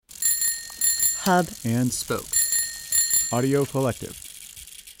Hub, and Spoke. Audio Collective.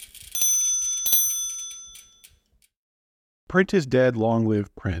 Print is Dead, Long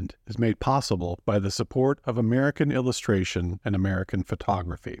Live Print is made possible by the support of American illustration and American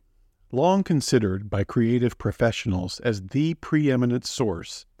photography. Long considered by creative professionals as the preeminent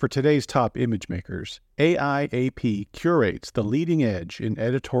source for today's top image makers, AIAP curates the leading edge in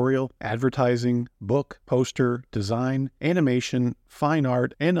editorial, advertising, book, poster, design, animation, fine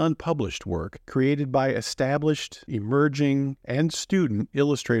art, and unpublished work created by established, emerging, and student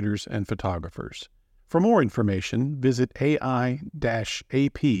illustrators and photographers. For more information, visit ai-ap.com.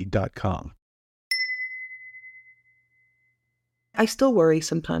 I still worry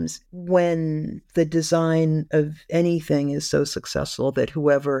sometimes when the design of anything is so successful that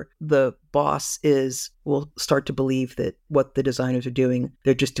whoever the boss is will start to believe that what the designers are doing,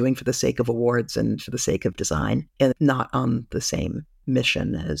 they're just doing for the sake of awards and for the sake of design and not on the same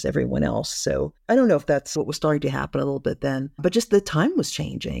mission as everyone else. So I don't know if that's what was starting to happen a little bit then, but just the time was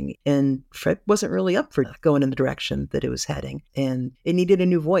changing and Fred wasn't really up for going in the direction that it was heading and it needed a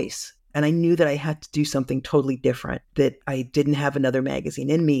new voice. And I knew that I had to do something totally different, that I didn't have another magazine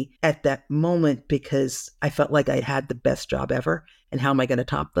in me at that moment because I felt like I had the best job ever. And how am I going to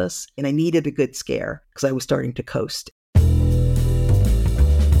top this? And I needed a good scare because I was starting to coast.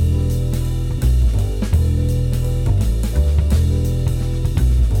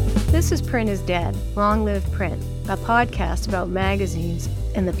 This is Print is Dead, Long Live Print, a podcast about magazines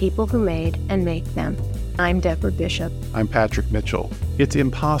and the people who made and make them. I'm Deborah Bishop. I'm Patrick Mitchell. It's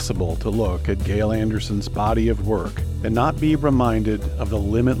impossible to look at Gail Anderson's body of work and not be reminded of the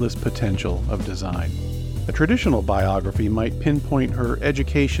limitless potential of design. A traditional biography might pinpoint her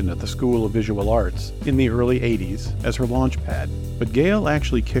education at the School of Visual Arts in the early 80s as her launchpad, but Gail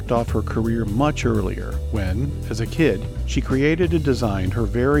actually kicked off her career much earlier when, as a kid, she created and designed her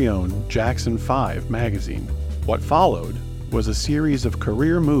very own Jackson 5 magazine. What followed was a series of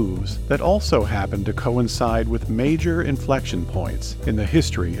career moves that also happened to coincide with major inflection points in the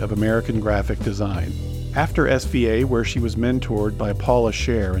history of American graphic design. After SVA, where she was mentored by Paula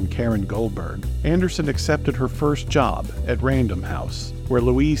Scher and Karen Goldberg, Anderson accepted her first job at Random House, where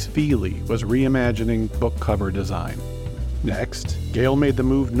Louise Feely was reimagining book cover design. Next, Gail made the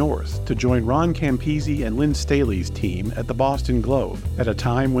move north to join Ron Campisi and Lynn Staley's team at the Boston Globe at a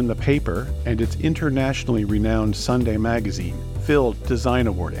time when the paper and its internationally renowned Sunday magazine filled design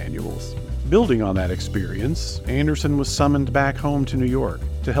award annuals. Building on that experience, Anderson was summoned back home to New York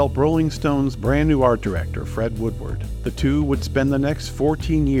to help Rolling Stone's brand new art director, Fred Woodward. The two would spend the next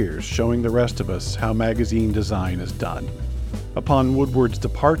 14 years showing the rest of us how magazine design is done. Upon Woodward's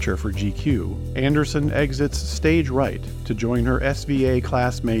departure for GQ, Anderson exits stage right to join her SVA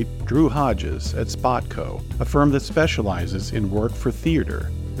classmate Drew Hodges at SpotCo, a firm that specializes in work for theater.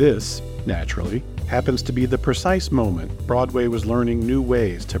 This, naturally, happens to be the precise moment Broadway was learning new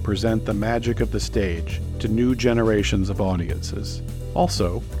ways to present the magic of the stage to new generations of audiences.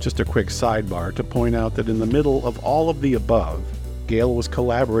 Also, just a quick sidebar to point out that in the middle of all of the above, Gail was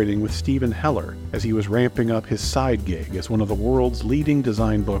collaborating with Stephen Heller as he was ramping up his side gig as one of the world's leading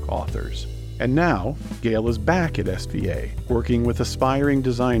design book authors. And now, Gail is back at SVA, working with aspiring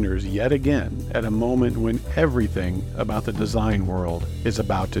designers yet again at a moment when everything about the design world is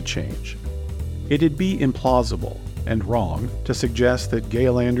about to change. It'd be implausible and wrong to suggest that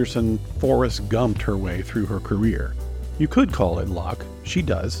Gail Anderson Forrest Gumped her way through her career. You could call it luck, she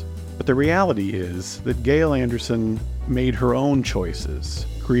does, but the reality is that Gail Anderson made her own choices,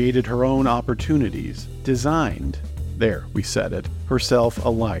 created her own opportunities, designed, there we said it, herself a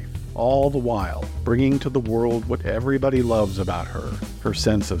life, all the while bringing to the world what everybody loves about her, her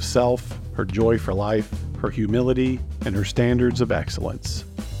sense of self, her joy for life, her humility, and her standards of excellence.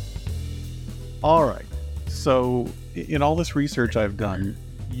 All right, so in all this research I've done,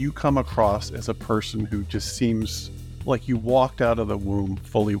 you come across as a person who just seems like you walked out of the womb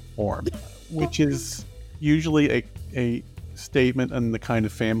fully formed, which is usually a statement on the kind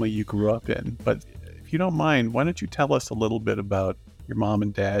of family you grew up in. But if you don't mind, why don't you tell us a little bit about your mom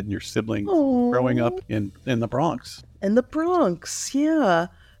and dad and your siblings growing up in the Bronx? In the Bronx, yeah.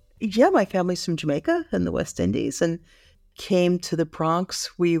 Yeah, my family's from Jamaica in the West Indies and came to the Bronx.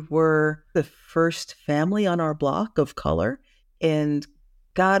 We were the first family on our block of color and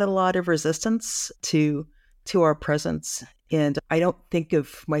got a lot of resistance to our presence. And I don't think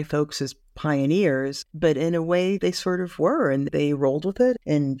of my folks as pioneers, but in a way they sort of were, and they rolled with it.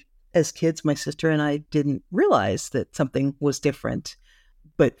 And as kids, my sister and I didn't realize that something was different,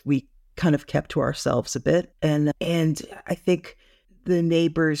 but we kind of kept to ourselves a bit. And I think the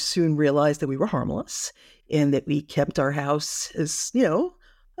neighbors soon realized that we were harmless and that we kept our house as,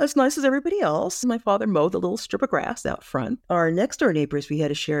 as nice as everybody else. My father mowed the little strip of grass out front. Our next door neighbors, we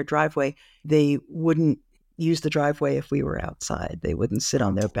had a shared driveway. They wouldn't use the driveway if we were outside. They wouldn't sit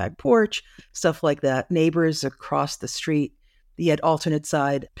on their back porch, stuff like that. Neighbors across the street, they had alternate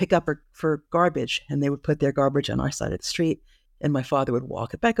side pickup for garbage, and they would put their garbage on our side of the street. And my father would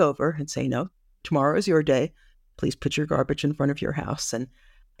walk it back over and say, no, tomorrow is your day. Please put your garbage in front of your house. And,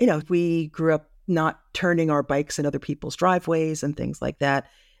 we grew up not turning our bikes in other people's driveways and things like that,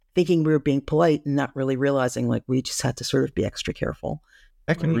 thinking we were being polite and not really realizing like we just had to sort of be extra careful.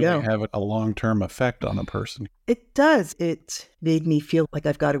 That can really have a long-term effect on a person. It does. It made me feel like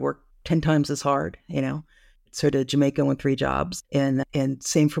I've got to work 10 times as hard, sort of Jamaica with 3 jobs, and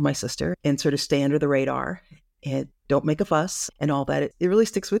same for my sister, and sort of stay under the radar and don't make a fuss and all that. It really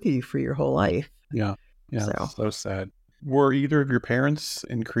sticks with you for your whole life. Yeah. So sad. Were either of your parents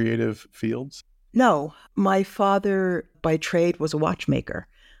in creative fields? No, my father by trade was a watchmaker.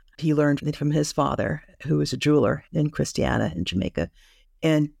 He learned it from his father, who was a jeweler in Christiana in Jamaica.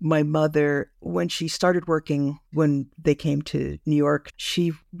 And my mother, when she started working, when they came to New York,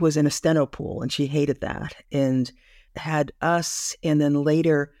 she was in a steno pool and she hated that and had us. And then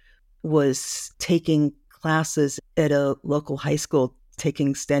later was taking classes at a local high school,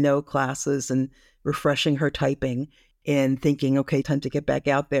 taking steno classes and refreshing her typing and thinking, okay, time to get back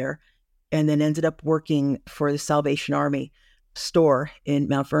out there. And then ended up working for the Salvation Army store in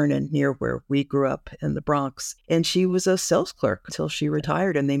Mount Vernon, near where we grew up in the Bronx. And she was a sales clerk until she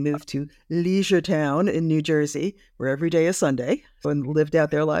retired, and they moved to Leisure Town in New Jersey, where every day is Sunday, and lived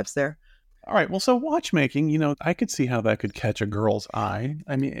out their lives there. All right. Well, so watchmaking, I could see how that could catch a girl's eye.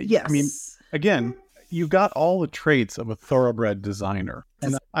 Yes. Again, you've got all the traits of a thoroughbred designer.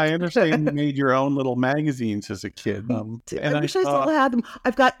 And I understand you made your own little magazines as a kid. And I wish I still had them.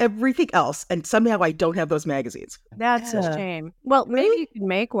 I've got everything else, and somehow I don't have those magazines. That's a shame. Well, maybe you could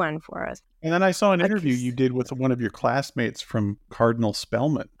make one for us. And then I saw an interview you did with one of your classmates from Cardinal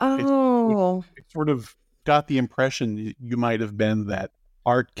Spellman. Oh. It sort of got the impression you might have been that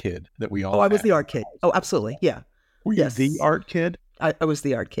art kid that we all I was had. the art kid. Oh, absolutely. Yeah. Were you the art kid? I was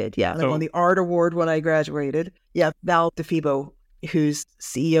the art kid, yeah. So, I won the art award when I graduated. Yeah, Val DeFibo, who's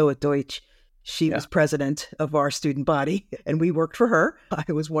CEO at Deutsch, she was president of our student body, and we worked for her.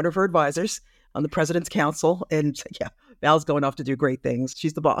 I was one of her advisors on the president's council, and Val's going off to do great things.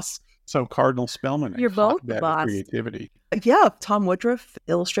 She's the boss. So Cardinal Spellman. You're both the boss. Creativity. Yeah, Tom Woodruff,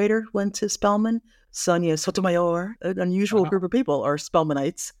 illustrator, went to Spellman. Sonia Sotomayor, an unusual group of people, are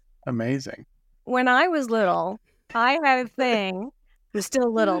Spellmanites. Amazing. When I was little, I had a thing. Was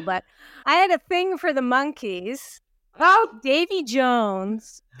still little, but I had a thing for the monkeys. Oh, Davy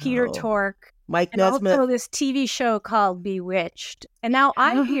Jones, Peter Tork, Mike and Nesmith. Also this TV show called Bewitched. And now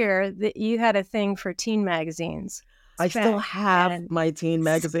I hear that you had a thing for teen magazines. I still have my teen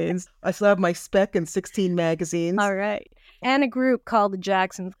magazines. I still have my Spec and 16 magazines. All right. And a group called the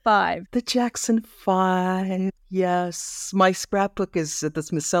Jackson 5. The Jackson 5. Yes. My scrapbook is at the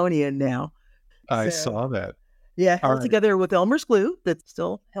Smithsonian now. I saw that. Yeah, held together with Elmer's glue that's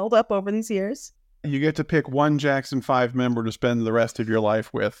still held up over these years. You get to pick one Jackson 5 member to spend the rest of your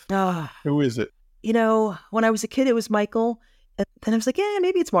life with. Who is it? When I was a kid, it was Michael. And then I was like,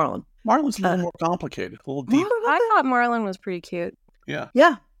 maybe it's Marlon. Marlon's a little more complicated, a little deeper. I thought Marlon was pretty cute. Yeah.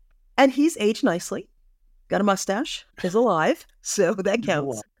 Yeah. And he's aged nicely. Got a mustache. Is alive. So that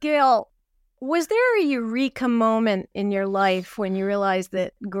counts. Gail, was there a eureka moment in your life when you realized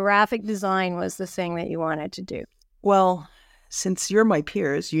that graphic design was the thing that you wanted to do? Well, since you're my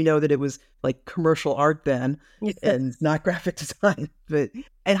peers, you know that it was like commercial art then and not graphic design. But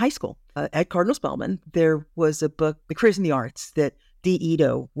in high school, at Cardinal Spellman, there was a book, The Careers in the Arts, that D.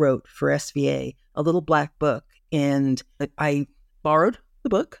 Ito wrote for SVA, a little black book. And I borrowed the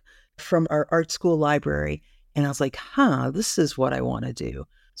book from our art school library. And I was like, this is what I want to do.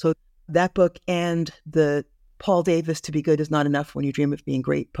 So that book and the Paul Davis To Be Good Is Not Enough When You Dream of Being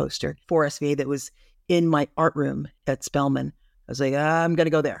Great poster for SVA that was in my art room at Spellman. I was like, I'm going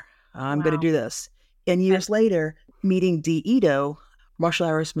to go there. I'm going to do this. And years later, meeting Dee Ito, Marshall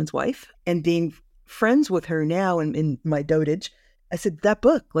Arisman's wife, and being friends with her now in my dotage, I said, that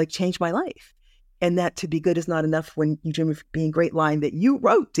book changed my life. And that To Be Good Is Not Enough When You Dream of Being Great line that you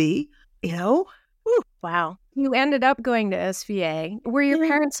wrote, Dee, Woo. Wow. You ended up going to SVA. Were your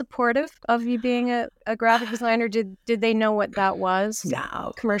parents supportive of you being a graphic designer? Did they know what that was?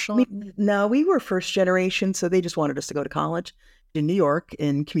 No. Commercial? No, we were first generation, so they just wanted us to go to college in New York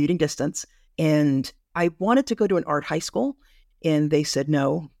in commuting distance. And I wanted to go to an art high school, and they said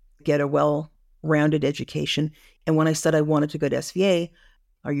no, get a well-rounded education. And when I said I wanted to go to SVA,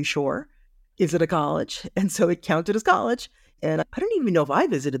 are you sure? Is it a college? And so it counted as college. And I don't even know if I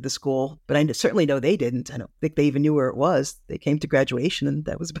visited the school, but I certainly know they didn't. I don't think they even knew where it was. They came to graduation and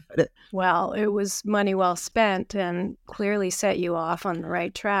that was about it. Well, it was money well spent and clearly set you off on the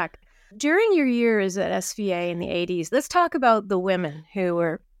right track. During your years at SVA in the 80s, let's talk about the women who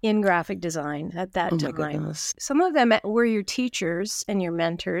were in graphic design at that time. Goodness. Some of them were your teachers and your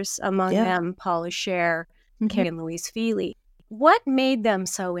mentors, among them Paula Scher, Kay and Louise Feely. What made them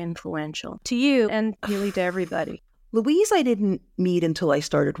so influential to you and really to everybody? Louise, I didn't meet until I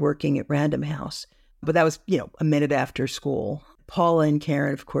started working at Random House, but that was, a minute after school. Paula and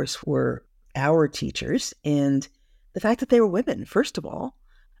Karen, of course, were our teachers. And the fact that they were women, first of all,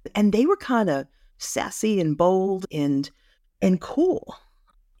 and they were kind of sassy and bold and cool.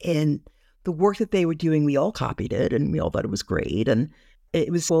 And the work that they were doing, we all copied it and we all thought it was great. And it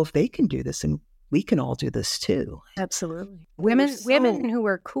was, well, if they can do this, and we can all do this too. Absolutely. Women who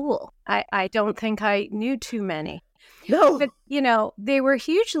were cool. I don't think I knew too many. No. But, they were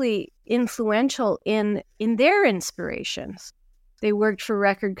hugely influential in their inspirations. They worked for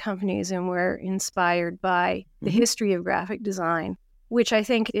record companies and were inspired by the history of graphic design, which I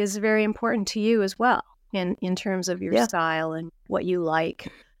think is very important to you as well in terms of your style and what you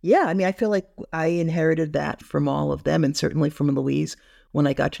like. Yeah, I feel like I inherited that from all of them, and certainly from Louise when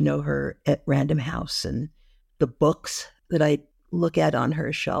I got to know her at Random House, and the books that I look at on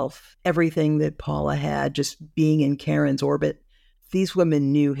her shelf, everything that Paula had, just being in Karen's orbit. These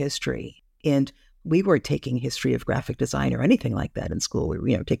women knew history, and we weren't taking history of graphic design or anything like that in school. We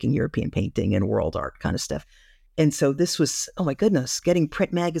were, taking European painting and world art kind of stuff. And so this was, oh my goodness, getting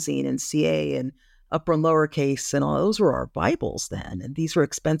Print Magazine and CA and upper and lowercase and all those were our Bibles then. And these were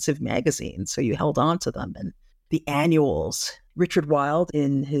expensive magazines, so you held on to them. And the annuals, Richard Wilde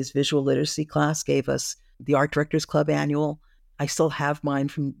in his visual literacy class gave us the Art Directors Club annual. I still have mine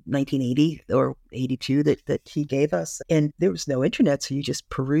from 1980 or 82 that he gave us. And there was no internet, so you just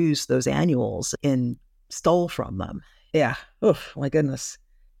perused those annuals and stole from them. Yeah. Oh, my goodness.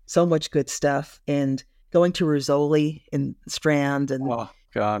 So much good stuff. And going to Rizzoli in Strand and... Oh,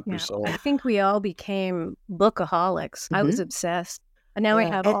 God, Rizzoli. I think we all became bookaholics. I was obsessed. And now I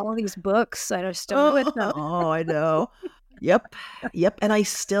have all these books that are still with them. Oh, I know. Yep. And I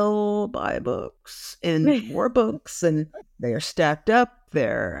still buy books and more books, and they are stacked up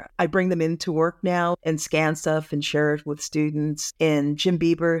there. I bring them into work now and scan stuff and share it with students. And Jim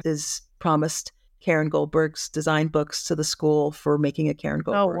Bieber has promised Karen Goldberg's design books to the school for making a Karen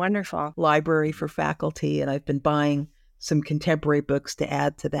Goldberg wonderful library for faculty. And I've been buying some contemporary books to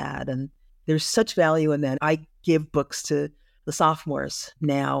add to that. And there's such value in that. I give books to the sophomores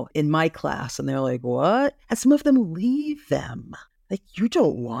now in my class, and they're like, what? And some of them leave them. Like, you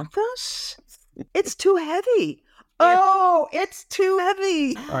don't want this? It's too heavy. Oh, it's too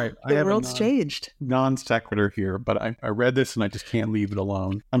heavy. All right. The world's changed. Non sequitur here, but I read this and I just can't leave it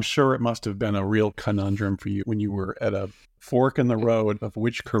alone. I'm sure it must have been a real conundrum for you when you were at a fork in the road of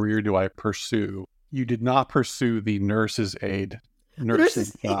which career do I pursue. You did not pursue the nurse's aide. Nursing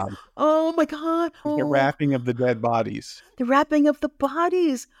job. Oh my God. The wrapping of the dead bodies. The wrapping of the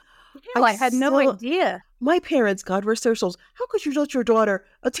bodies. I had no idea. My parents, God rest their souls, how could you let your daughter,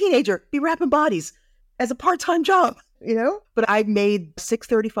 a teenager, be wrapping bodies as a part-time job, But I made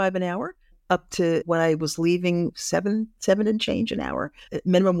 $6.35 an hour up to when I was leaving $7 and change an hour.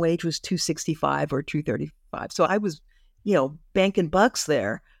 Minimum wage was $2.65 or $2.35. So I was, banking bucks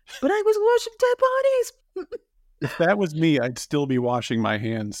there, but I was washing dead bodies. If that was me, I'd still be washing my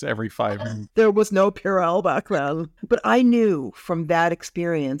hands every 5 minutes. There was no Purell back then. But I knew from that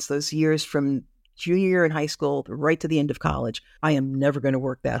experience, those years from junior year in high school right to the end of college, I am never going to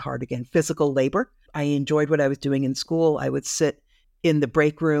work that hard again. Physical labor. I enjoyed what I was doing in school. I would sit in the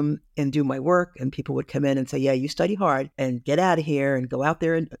break room and do my work, and people would come in and say, yeah, you study hard and get out of here and go out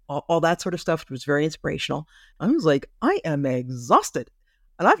there and all that sort of stuff. It was very inspirational. I was like, I am exhausted.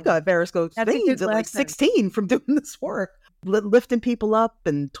 And I've got varicose veins at like 16 from doing this work, lifting people up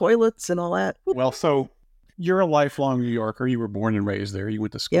and toilets and all that. Well, so you're a lifelong New Yorker. You were born and raised there. You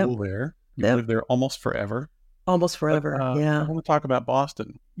went to school there. You lived there almost forever. Almost forever, yeah. I want to talk about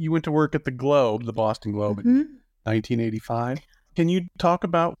Boston. You went to work at the Globe, the Boston Globe, in 1985. Can you talk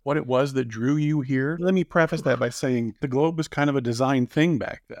about what it was that drew you here? Let me preface that by saying the Globe was kind of a design thing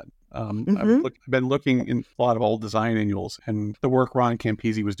back then. I've been looking in a lot of old design annuals, and the work Ron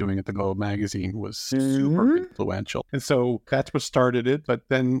Campisi was doing at the Globe magazine was super influential. And so that's what started it. But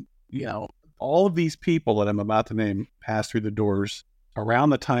then, all of these people that I'm about to name passed through the doors around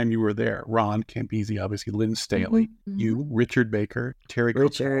the time you were there. Ron Campisi, obviously, Lynn Staley, you, Richard Baker, Terry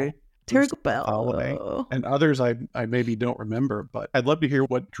Capello, and others I maybe don't remember. But I'd love to hear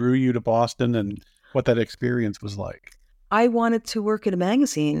what drew you to Boston and what that experience was like. I wanted to work at a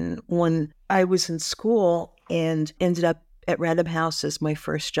magazine when I was in school and ended up at Random House as my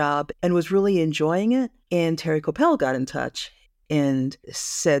first job and was really enjoying it. And Terry Coppell got in touch and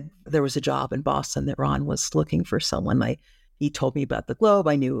said there was a job in Boston that Ron was looking for someone. He told me about the Globe.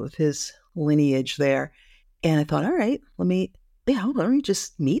 I knew of his lineage there. And I thought, all right, let me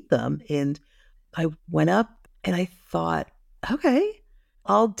just meet them. And I went up and I thought, okay,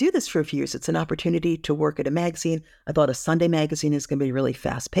 I'll do this for a few years. It's an opportunity to work at a magazine. I thought a Sunday magazine is going to be really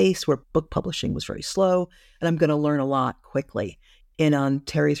fast-paced, where book publishing was very slow, and I'm going to learn a lot quickly. And on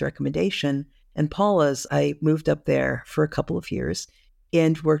Terry's recommendation and Paula's, I moved up there for a couple of years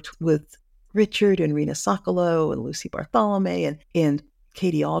and worked with Richard and Rena Sokolow and Lucy Bartholomew and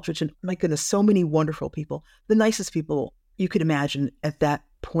Katie Aldridge. And my goodness, so many wonderful people, the nicest people you could imagine at that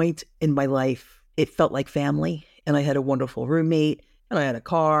point in my life. It felt like family, and I had a wonderful roommate. And I had a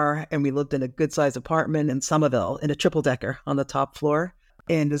car, and we lived in a good-sized apartment in Somerville in a triple-decker on the top floor,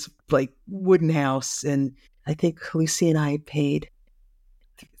 and this like wooden house. And I think Lucy and I paid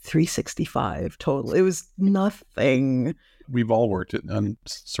 $365 total. It was nothing. We've all worked on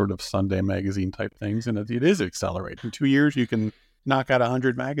sort of Sunday magazine type things, and it is accelerating. In 2 years, you can knock out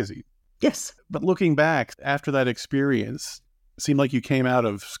 100 magazines. Yes. But looking back, after that experience, it seemed like you came out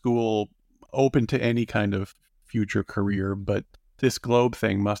of school open to any kind of future career, but this Globe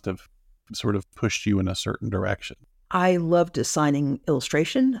thing must have sort of pushed you in a certain direction. I loved assigning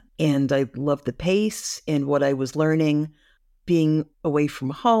illustration, and I loved the pace and what I was learning, being away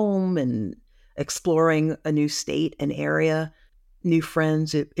from home and exploring a new state and area, new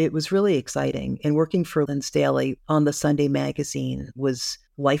friends. It was really exciting. And working for Lynn Staley on the Sunday magazine was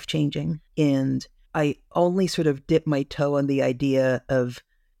life-changing. And I only sort of dipped my toe on the idea of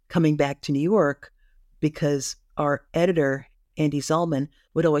coming back to New York because our editor, Andy Zellman,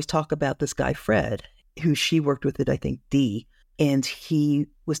 would always talk about this guy, Fred, who she worked with at, I think, D. And he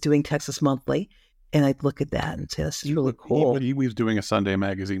was doing Texas Monthly. And I'd look at that and say, this is really cool. He was doing a Sunday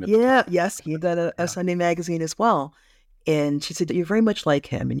magazine. Yes, he had done a Sunday magazine as well. And she said, you're very much like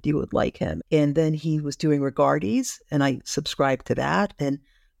him, and you would like him. And then he was doing Regardies, and I subscribed to that. And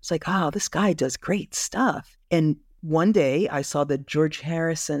it's like, this guy does great stuff. And one day I saw the George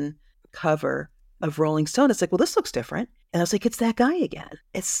Harrison cover of Rolling Stone. It's like, well, this looks different. And I was like, it's that guy again.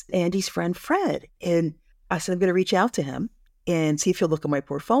 It's Andy's friend, Fred. And I said, I'm going to reach out to him and see if he'll look at my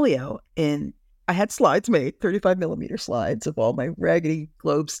portfolio. And I had slides made, 35 millimeter slides of all my Raggedy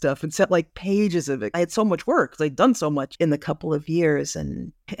Globe stuff, and sent like pages of it. I had so much work because I'd done so much in the couple of years.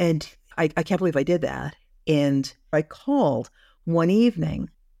 And I can't believe I did that. And I called one evening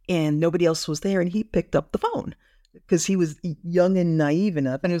and nobody else was there. And he picked up the phone because he was young and naive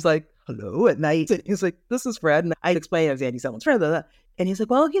enough. And he was like, hello at night. And he was like, this is Fred. And I explained I was Andy Zellman's friend. And he's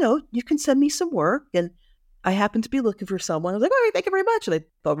like, well, you can send me some work. And I happened to be looking for someone. I was like, all right, thank you very much. And I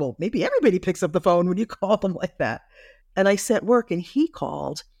thought, well, maybe everybody picks up the phone when you call them like that. And I sent work, and he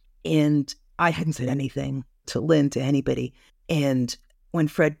called, and I hadn't said anything to Lynn, to anybody. And when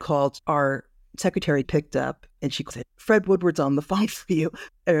Fred called, our secretary picked up, and she said, Fred Woodward's on the phone for you.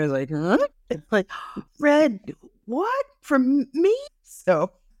 And I was like, huh? And like, Fred, what? From me?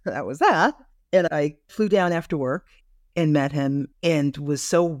 So that was that. And I flew down after work and met him and was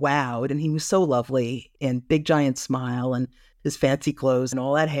so wowed. And he was so lovely, and big giant smile and his fancy clothes and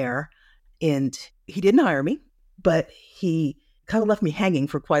all that hair. And he didn't hire me, but he kind of left me hanging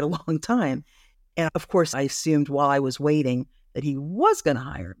for quite a long time. And of course, I assumed while I was waiting that he was going to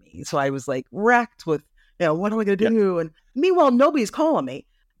hire me. So I was like racked with, what am I going to do? And meanwhile, nobody's calling me,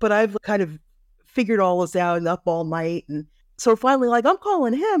 but I've kind of figured all this out and up all night. And so finally, I'm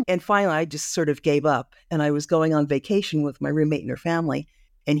calling him. And finally, I just sort of gave up. And I was going on vacation with my roommate and her family.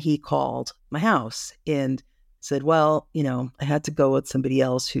 And he called my house and said, well, I had to go with somebody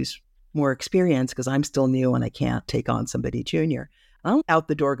else who's more experienced because I'm still new and I can't take on somebody junior. I'm out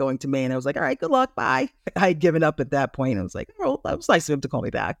the door going to Maine. I was like, all right, good luck. Bye. I had given up at that point. I was like, oh, that was nice of him to call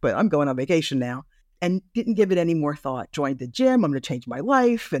me back, but I'm going on vacation now. And didn't give it any more thought. Joined the gym. I'm going to change my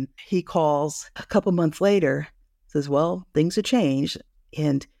life. And he calls a couple months later, says, well, things have changed.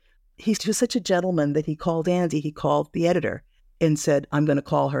 And he's just such a gentleman that he called Andy. He called the editor and said, I'm going to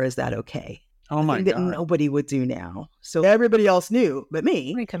call her. Is that okay? Oh my God. That nobody would do now. So everybody else knew but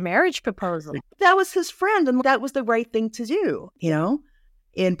me. Like a marriage proposal. That was his friend, and that was the right thing to do,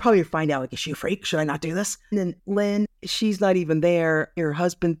 And probably find out, is she a freak? Should I not do this? And then Lynn, she's not even there. Her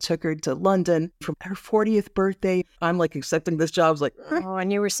husband took her to London for her 40th birthday. I'm accepting this job. I was like, oh,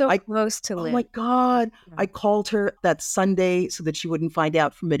 and you were so close to Lynn. Oh my God. Yeah. I called her that Sunday so that she wouldn't find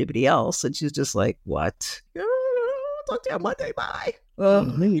out from anybody else. And she's just like, what? talk to you on Monday. Bye.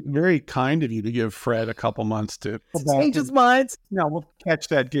 Very kind of you to give Fred a couple months to change his mind. No, we'll catch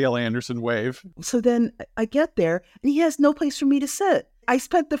that Gail Anderson wave. So then I get there, and he has no place for me to sit. I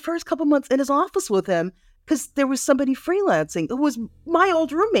spent the first couple months in his office with him because there was somebody freelancing who was my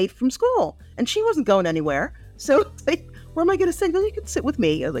old roommate from school, and she wasn't going anywhere. So like, where am I going to sit? Well, you can sit with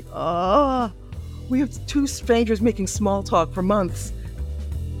me. I was like, we have two strangers making small talk for months.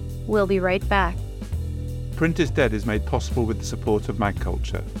 We'll be right back. Print is Dead is made possible with the support of Mag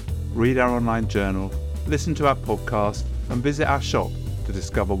Culture. Read our online journal, listen to our podcast, and visit our shop to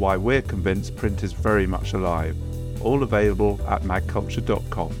discover why we're convinced print is very much alive. All available at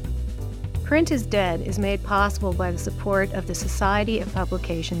magculture.com. Print is Dead is made possible by the support of the Society of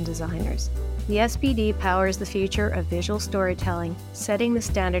Publication Designers. The SPD powers the future of visual storytelling, setting the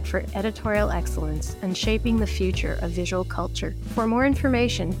standard for editorial excellence and shaping the future of visual culture. For more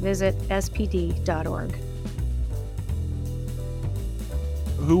information, visit spd.org.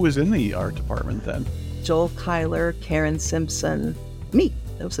 Who was in the art department then? Joel Kyler, Karen Simpson, me.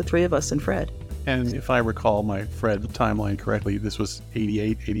 That was the three of us and Fred. And if I recall my Fred timeline correctly, this was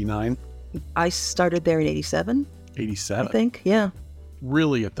 88, 89? I started there in 87. 87? I think, yeah.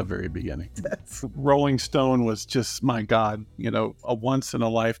 Really at the very beginning. Rolling Stone was just, my God, a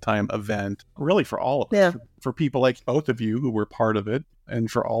once-in-a-lifetime event, really for all of us. Yeah. For people like both of you who were part of it, and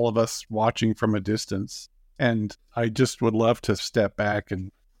for all of us watching from a distance. And I just would love to step back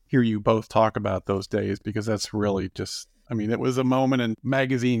and hear you both talk about those days, because that's really just, it was a moment in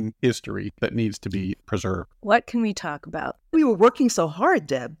magazine history that needs to be preserved. What can we talk about? We were working so hard,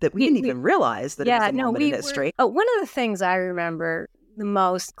 Deb, that we didn't even realize that it was a moment in history. One of the things I remember the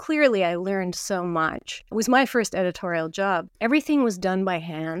most clearly, I learned so much. It was my first editorial job. Everything was done by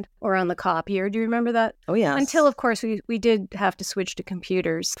hand or on the copier. Do you remember that? Oh, yeah. Until, of course, we did have to switch to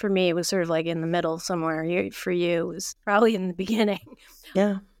computers. For me, it was sort of like in the middle somewhere. For you, it was probably in the beginning.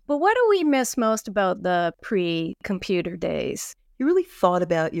 Yeah. But what do we miss most about the pre-computer days? You really thought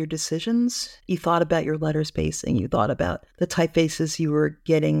about your decisions. You thought about your letter spacing. You thought about the typefaces you were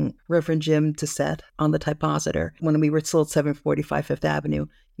getting Reverend Jim to set on the typositor. When we were still at 745 Fifth Avenue,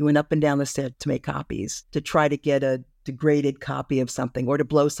 you went up and down the stairs to make copies, to try to get a degraded copy of something or to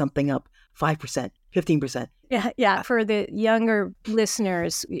blow something up 5%, 15%. Yeah. For the younger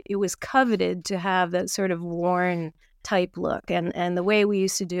listeners, it was coveted to have that sort of worn type look. And the way we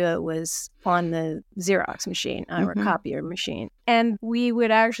used to do it was on the Xerox machine, our copier machine. And we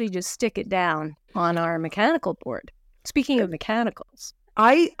would actually just stick it down on our mechanical board. Speaking of mechanicals.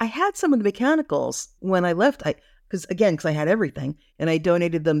 I had some of the mechanicals when I left, because I had everything, and I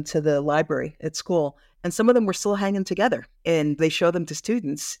donated them to the library at school. And some of them were still hanging together. And they show them to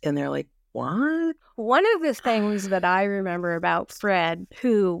students, and they're like, what? One of the things that I remember about Fred,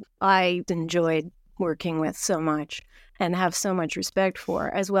 who I enjoyed working with so much and have so much respect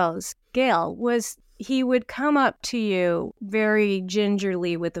for, as well as Gail, was he would come up to you very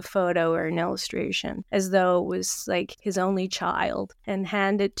gingerly with a photo or an illustration, as though it was like his only child, and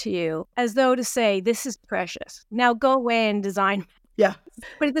hand it to you as though to say, this is precious. Now go away and design. Yeah.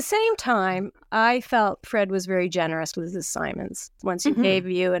 But at the same time, I felt Fred was very generous with his assignments. Once he gave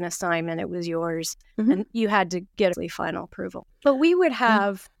you an assignment, it was yours, and you had to get the final approval. But we would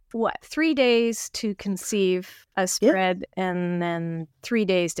have 3 days to conceive a spread and then 3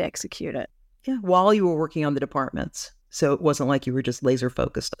 days to execute it. Yeah, while you were working on the departments. So it wasn't like you were just laser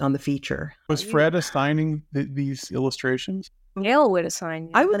focused on the feature. Was Fred assigning these illustrations? Gail would assign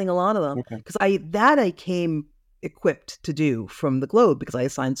you. I was assigning a lot of them because I came equipped to do from the Globe because I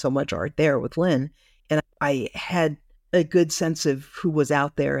assigned so much art there with Lynn. And I had a good sense of who was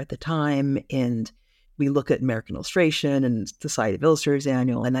out there at the time, and we look at American Illustration and Society of Illustrators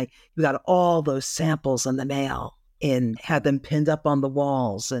Annual, and we got all those samples in the mail and had them pinned up on the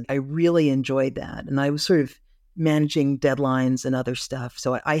walls. And I really enjoyed that. And I was sort of managing deadlines and other stuff.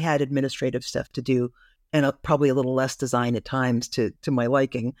 So I had administrative stuff to do, and probably a little less design at times to my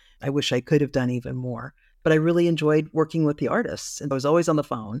liking. I wish I could have done even more. But I really enjoyed working with the artists. And I was always on the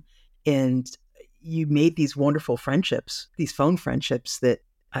phone. And you made these wonderful friendships, these phone friendships that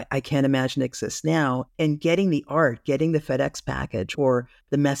I can't imagine exist now. And getting the art, getting the FedEx package or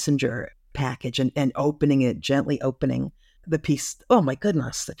the messenger package and opening it, gently opening the piece. Oh my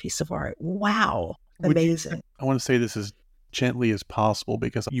goodness, the piece of art. Wow. Amazing. I want to say this as gently as possible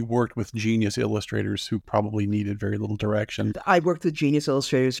because you worked with genius illustrators who probably needed very little direction. I worked with genius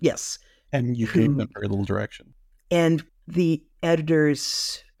illustrators, yes. And you gave them very little direction. And the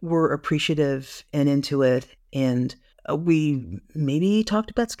editors were appreciative and into it. And we maybe talked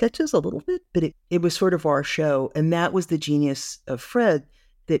about sketches a little bit, but it was sort of our show. And that was the genius of Fred,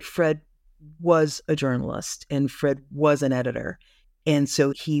 that Fred was a journalist and Fred was an editor. And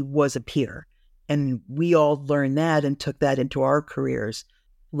so he was a peer. And we all learned that and took that into our careers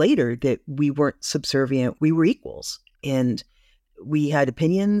later, that we weren't subservient, we were equals. And we had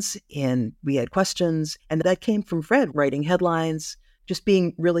opinions and we had questions. And that came from Fred writing headlines, just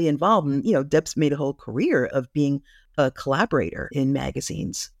being really involved. And, Deb's made a whole career of being a collaborator in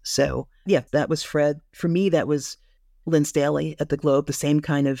magazines. So, yeah, that was Fred. For me, that was Lynn Staley at the Globe, the same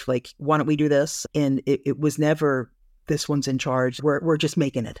kind of like, why don't we do this? And it was never, this one's in charge. We're just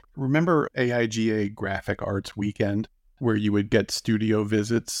making it. Remember AIGA Graphic Arts Weekend, where you would get studio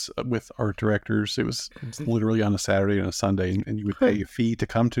visits with art directors? It was literally on a Saturday and a Sunday, and you would pay a fee to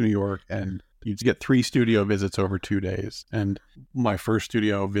come to New York, and you'd get 3 studio visits over 2 days. And my first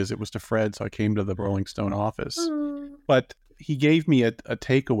studio visit was to Fred, so I came to the Rolling Stone office. But he gave me a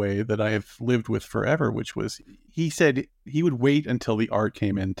takeaway that I have lived with forever, which was, he said he would wait until the art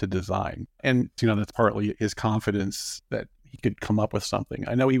came in to design. And, that's partly his confidence that he could come up with something.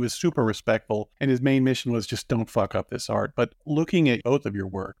 I know he was super respectful, and his main mission was just don't fuck up this art. But looking at both of your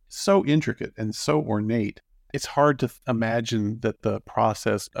work, so intricate and so ornate, it's hard to imagine that the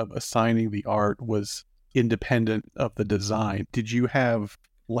process of assigning the art was independent of the design. Did you have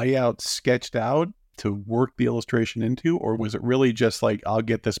layouts sketched out to work the illustration into, or was it really just like, I'll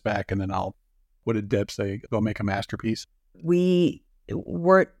get this back and then what did Deb say, go make a masterpiece? We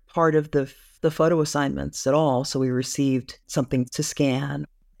weren't part of the photo assignments at all, so we received something to scan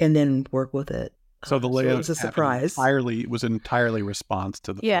and then work with it. So the layout was a surprise. Was entirely response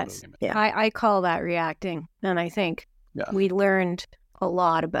to the photo image. Yeah. I call that reacting, and I think we learned a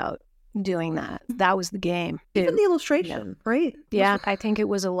lot about doing that. That was the game. Even the illustration, right? Yeah, I think it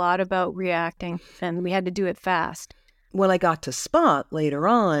was a lot about reacting, and we had to do it fast. When I got to Spot later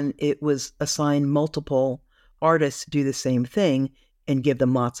on, it was assign multiple artists to do the same thing and give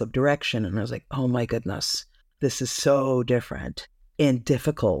them lots of direction. And I was like, oh my goodness, this is so different and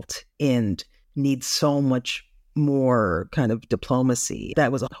difficult and needs so much more kind of diplomacy.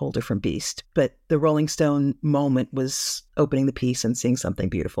 That was a whole different beast. But the Rolling Stone moment was opening the piece and seeing something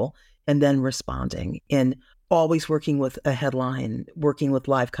beautiful and then responding, and always working with a headline, working with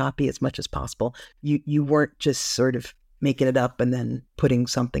live copy as much as possible. You weren't just sort of making it up and then putting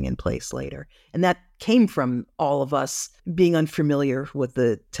something in place later. And that came from all of us being unfamiliar with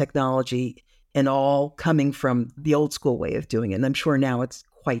the technology and all coming from the old school way of doing it. And I'm sure now it's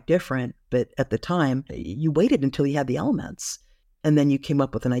quite different, but at the time, you waited until you had the elements and then you came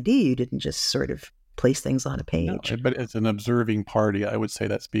up with an idea. You didn't just sort of place things on a page. No, but as an observing party, I would say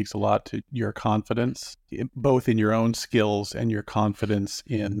that speaks a lot to your confidence, both in your own skills and your confidence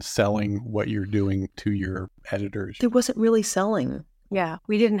in selling what you're doing to your editors. There wasn't really selling. Yeah,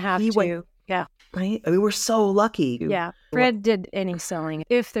 we didn't have to. Yeah. Right? I mean, we're so lucky. Yeah. Fred did any selling,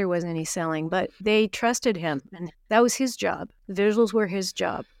 if there was any selling, but they trusted him, and that was his job. The visuals were his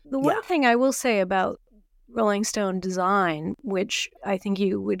job. The one thing I will say about Rolling Stone design, which I think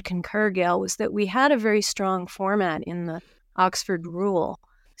you would concur, Gail, was that we had a very strong format in the Oxford rule.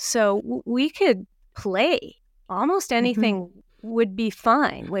 So we could play. Almost anything would be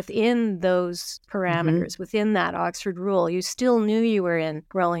fine within those parameters, within that Oxford rule. You still knew you were in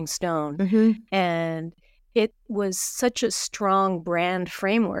Rolling Stone. And it was such a strong brand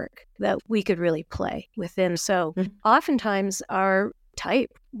framework that we could really play within. So oftentimes our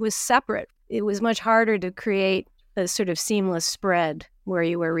type was separate. It was much harder to create a sort of seamless spread where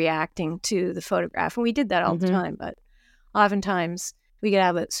you were reacting to the photograph. And we did that all the time, but oftentimes we could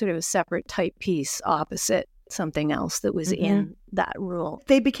have a sort of a separate type piece opposite something else that was in that rule.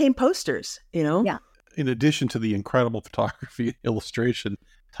 They became posters, Yeah. In addition to the incredible photography, illustration,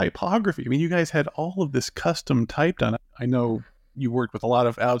 typography. I mean, you guys had all of this custom type done. I know you worked with a lot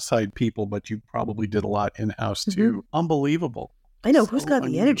of outside people, but you probably did a lot in-house too. Unbelievable. I know. Who's got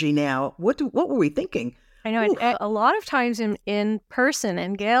the energy now? What were we thinking? I know. And a lot of times in person,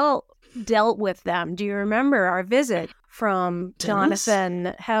 and Gail dealt with them. Do you remember our visit from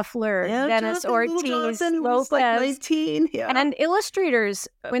Jonathan Heffler, Dennis Ortiz, Lopez, like 19, and illustrators?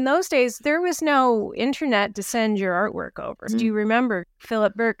 In those days, there was no internet to send your artwork over. Do you remember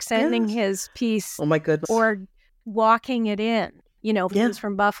Philip Burke sending his piece? Oh my goodness! Or walking it in, if it was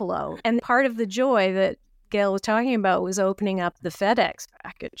from Buffalo. And part of the joy that Gail was talking about was opening up the FedEx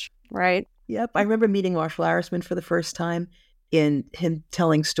package, right? Yep. I remember meeting Marshall Arisman for the first time and him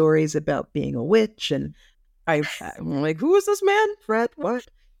telling stories about being a witch. And I'm like, who is this man? Fred, what?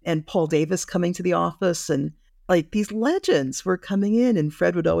 And Paul Davis coming to the office, and like these legends were coming in, and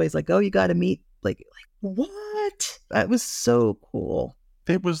Fred would always like, oh, you got to meet, like, what? That was so cool.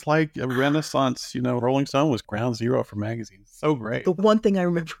 It was like a renaissance, Rolling Stone was ground zero for magazines. So great. The one thing I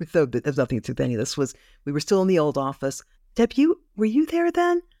remember, though, that has nothing to do with any of this, was we were still in the old office. Deb, were you there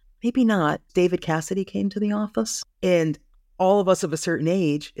then? Maybe not. David Cassidy came to the office, and all of us of a certain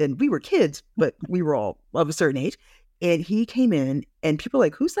age, and we were kids, but we were all of a certain age, and he came in, and people were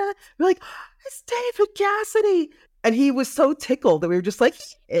like, who's that? We're like, it's David Cassidy. And he was so tickled that we were just like,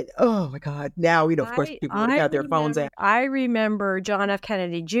 oh my God. Now, of course, people would have their phones out. I remember John F.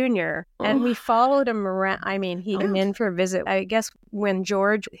 Kennedy Jr., and we followed him around. I mean, he came in for a visit, I guess, when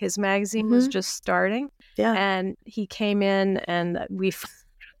George, his magazine was just starting. Yeah. And he came in, and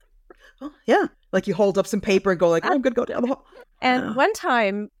yeah. Like you hold up some paper and go like, I'm going to go down the hall. And one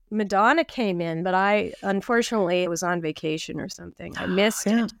time, Madonna came in, but I, unfortunately, was on vacation or something. I missed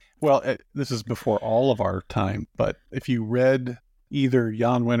it. Well, this is before all of our time, but if you read either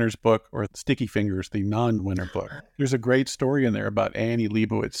Jan Wenner's book or Sticky Fingers, the non-Wenner book, there's a great story in there about Annie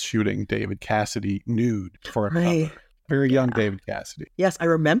Leibovitz shooting David Cassidy nude for a cover. Very young David Cassidy. Yes, I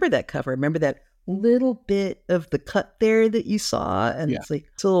remember that cover. I remember that little bit of the cut there that you saw, and it's like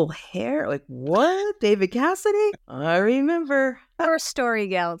it's a little hair. Like, what? David Cassidy? I remember. Your story,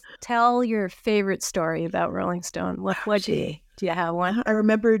 Gail. Tell your favorite story about Rolling Stone. What do you have one? I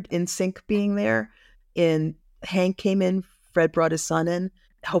remembered NSYNC being there, and Hank came in. Fred brought his son in,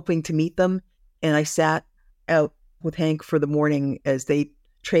 hoping to meet them, and I sat out with Hank for the morning as they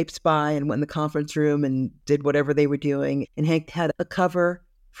traipsed by and went in the conference room and did whatever they were doing. And Hank had a cover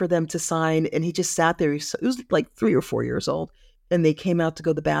for them to sign, and he just sat there. He was like 3 or 4 years old, and they came out to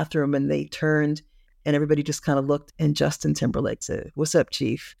go to the bathroom, and they turned, and everybody just kind of looked, and Justin Timberlake said, "What's up,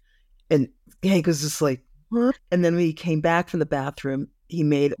 Chief?" And Hank was just like, "What?" And then when he came back from the bathroom, he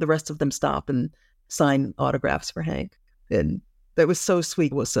made the rest of them stop and sign autographs for Hank, and that was so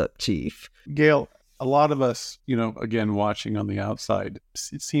sweet. "What's up, Chief?" Gail, a lot of us, again, watching on the outside,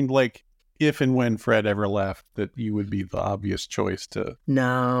 it seemed like if and when Fred ever left, that you would be the obvious choice to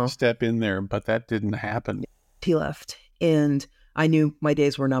step in there, but that didn't happen. He left, and I knew my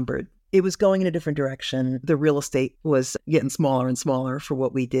days were numbered. It was going in a different direction. The real estate was getting smaller and smaller for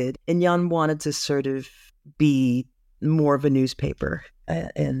what we did, and Jan wanted to sort of be more of a newspaper,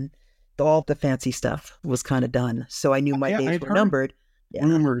 and all the fancy stuff was kind of done. So I knew my days were numbered.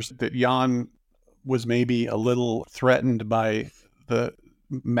 Rumors that Jan was maybe a little threatened by the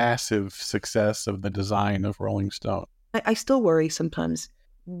massive success of the design of Rolling Stone. I still worry sometimes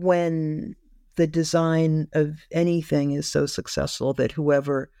when the design of anything is so successful that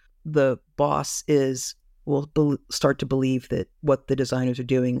whoever the boss is will start to believe that what the designers are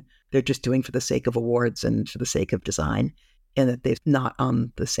doing, they're just doing for the sake of awards and for the sake of design, and that they're not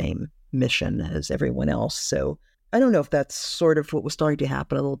on the same mission as everyone else. So I don't know if that's sort of what was starting to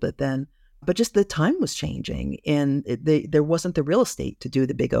happen a little bit then, but just the time was changing, and there wasn't the real estate to do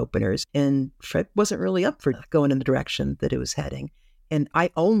the big openers, and Fred wasn't really up for going in the direction that it was heading. And I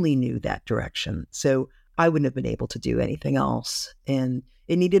only knew that direction, so I wouldn't have been able to do anything else. And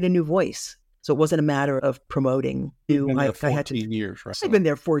it needed a new voice. So it wasn't a matter of promoting. I had 14 years, right? I've been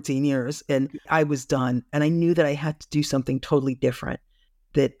there 14 years, and I was done. And I knew that I had to do something totally different,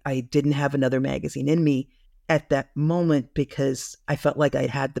 that I didn't have another magazine in me at that moment, because I felt like I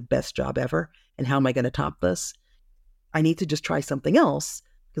had the best job ever. And how am I going to top this? I need to just try something else,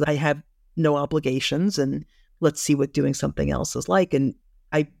 because I have no obligations, and let's see what doing something else is like. And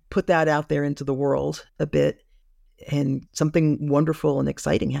I put that out there into the world a bit, and something wonderful and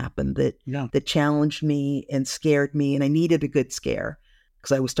exciting happened that challenged me and scared me. And I needed a good scare,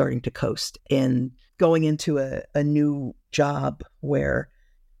 because I was starting to coast, and going into a new job where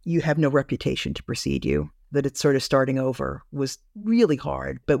you have no reputation to precede you, that it's sort of starting over, was really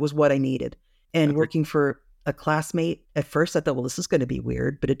hard, but was what I needed. And working for a classmate, at first I thought, well, this is going to be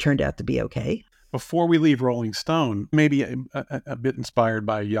weird, but it turned out to be okay. Before we leave Rolling Stone, maybe a bit inspired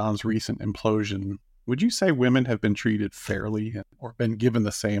by Jan's recent implosion, would you say women have been treated fairly or been given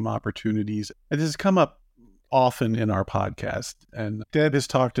the same opportunities? It has come up often in our podcast, and Deb has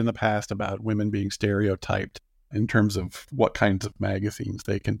talked in the past about women being stereotyped in terms of what kinds of magazines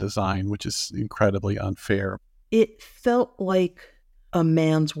they can design, which is incredibly unfair. It felt like a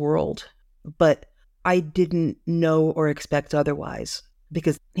man's world, but I didn't know or expect otherwise,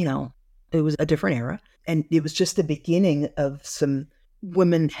 because, it was a different era, and it was just the beginning of some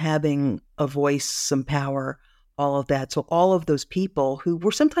women having a voice, some power, all of that. So all of those people who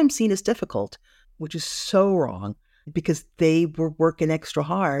were sometimes seen as difficult, which is so wrong, because they were working extra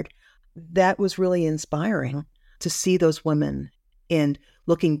hard, that was really inspiring to see those women. And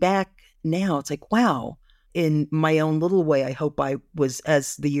looking back now, it's like, wow, in my own little way, I hope I was,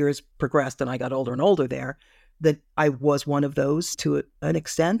 as the years progressed and I got older and older there, that I was one of those to an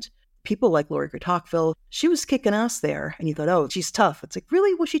extent. People like Lori Tocqueville, she was kicking ass there. And you thought, oh, she's tough. It's like,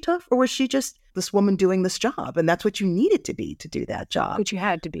 really? Was she tough? Or was she just this woman doing this job? And that's what you needed to be to do that job. Which you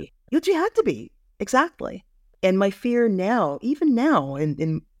had to be. Which you had to be. Exactly. And my fear now, even now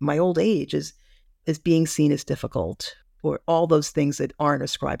in my old age, is being seen as difficult, or all those things that aren't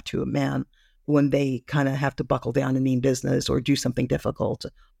ascribed to a man when they kind of have to buckle down and mean business or do something difficult.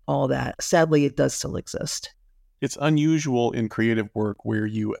 All that. Sadly, it does still exist. It's unusual in creative work where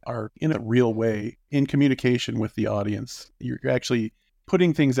you are in a real way in communication with the audience. You're actually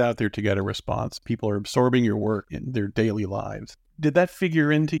putting things out there to get a response. People are absorbing your work in their daily lives. Did that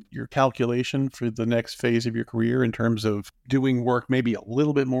figure into your calculation for the next phase of your career in terms of doing work maybe a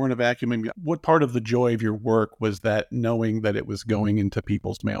little bit more in a vacuum? Maybe what part of the joy of your work was that knowing that it was going into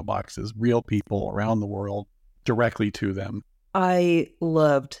people's mailboxes, real people around the world, directly to them? I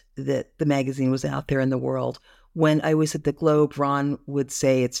loved that the magazine was out there in the world. When I was at the Globe, Ron would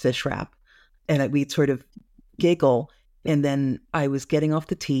say it's fish wrap, and we'd sort of giggle. And then I was getting off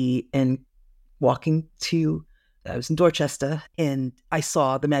the tee and walking I was in Dorchester, and I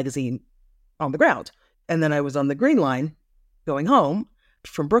saw the magazine on the ground. And then I was on the Green Line going home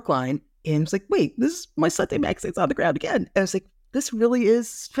from Brookline, and I was like, wait, this is my Sunday magazine's on the ground again. And I was like, this really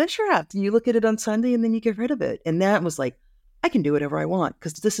is fish wrapped. And you look at it on Sunday and then you get rid of it. And that was like, I can do whatever I want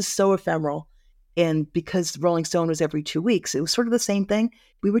because this is so ephemeral. And because Rolling Stone was every 2 weeks, it was sort of the same thing.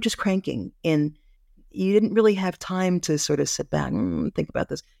 We were just cranking, and you didn't really have time to sort of sit back and think about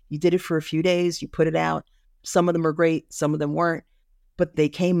this. You did it for a few days, you put it out. Some of them were great, some of them weren't, but they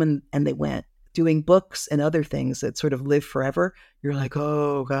came and they went. Doing books and other things that sort of live forever, you're like,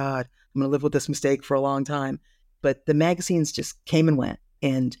 oh God, I'm going to live with this mistake for a long time. But the magazines just came and went,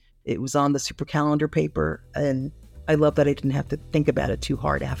 and it was on the super calendar paper, and I love that I didn't have to think about it too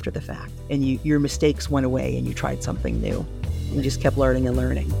hard after the fact. And your mistakes went away and you tried something new. You just kept learning and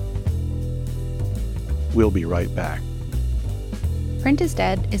learning. We'll be right back. Print is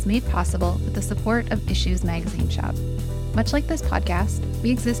Dead is made possible with the support of Issues Magazine Shop. Much like this podcast, we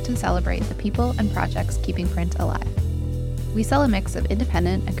exist to celebrate the people and projects keeping print alive. We sell a mix of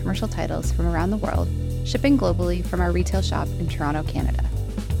independent and commercial titles from around the world, shipping globally from our retail shop in Toronto, Canada.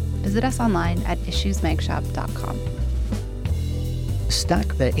 Visit us online at issuesmagshop.com. Stack,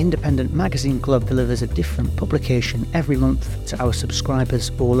 the independent magazine club, delivers a different publication every month to our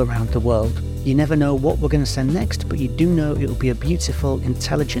subscribers all around the world. You never know what we're going to send next, but you do know it'll be a beautiful,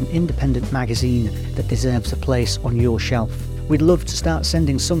 intelligent, independent magazine that deserves a place on your shelf. We'd love to start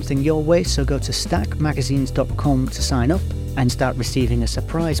sending something your way, so go to stackmagazines.com to sign up and start receiving a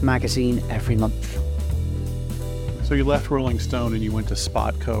surprise magazine every month. So you left Rolling Stone and you went to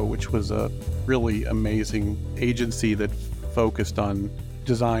SpotCo, which was a really amazing agency that focused on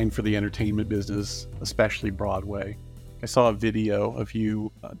design for the entertainment business, especially Broadway. I saw a video of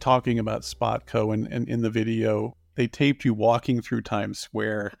you talking about SpotCo, and in the video, they taped you walking through Times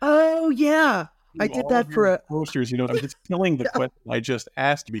Square. Oh, yeah. I did that for posters. I'm just killing the question I just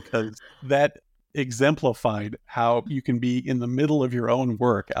asked because that exemplified how you can be in the middle of your own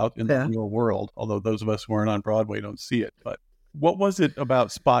work out in the real world, although those of us who aren't on Broadway don't see it. But what was it about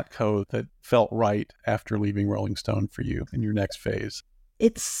SpotCo that felt right after leaving Rolling Stone for you in your next phase?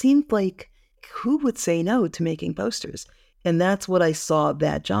 It seemed like, who would say no to making posters? And that's what I saw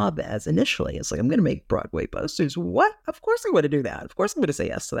that job as initially. It's like, I'm going to make Broadway posters. What? Of course I want to do that. Of course I'm going to say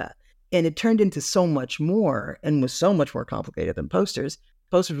yes to that. And it turned into so much more and was so much more complicated than posters.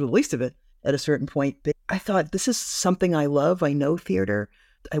 Posters were the least of it at a certain point. But I thought, this is something I love. I know theater.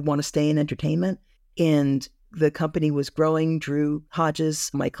 I want to stay in entertainment. And the company was growing. Drew Hodges,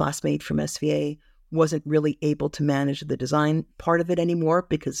 my classmate from SVA, wasn't really able to manage the design part of it anymore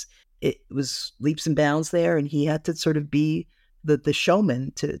because it was leaps and bounds there. And he had to sort of be the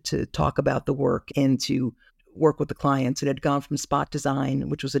showman to talk about the work and to work with the clients. It had gone from Spot Design,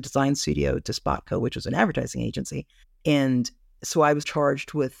 which was a design studio, to SpotCo, which was an advertising agency. And so I was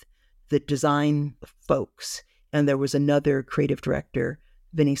charged with the design folks. And there was another creative director,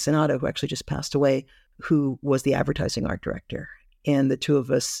 Vinny Sonato, who actually just passed away, who was the advertising art director. And the two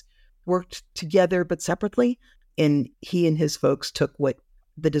of us worked together, but separately. And he and his folks took what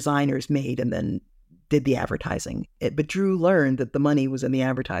the designers made and then did the advertising. But Drew learned that the money was in the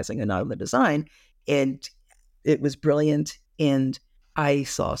advertising and not in the design. And it was brilliant. And I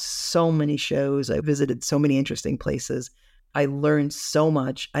saw so many shows. I visited so many interesting places. I learned so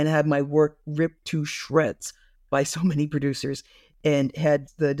much. I had my work ripped to shreds by so many producers and had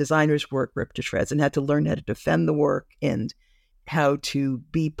the designers' work ripped to shreds and had to learn how to defend the work and how to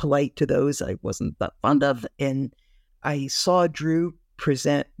be polite to those I wasn't that fond of. And I saw Drew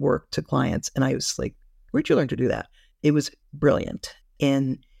present work to clients and I was like, Where'd you learn to do that? It was brilliant.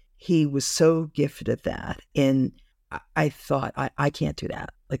 And he was so gifted at that. And I thought, I can't do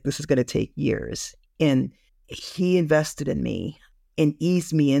that. Like, this is going to take years. And he invested in me and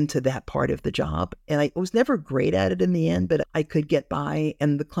eased me into that part of the job. And I was never great at it in the end, but I could get by,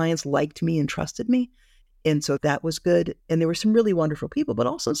 and the clients liked me and trusted me. And so that was good. And there were some really wonderful people, but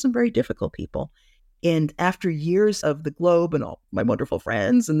also some very difficult people. And after years of the Globe and all my wonderful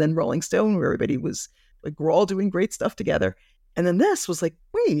friends, and then Rolling Stone, where everybody was like, we're all doing great stuff together. And then this was like,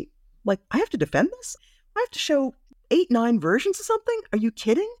 wait, like, I have to defend this? I have to show 8, 9 versions of something? Are you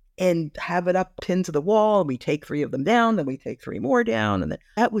kidding? And have it up pinned to the wall. We take 3 of them down, then we take 3 more down. And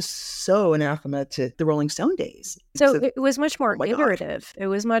that was so anathema to the Rolling Stone days. So it was much more iterative. It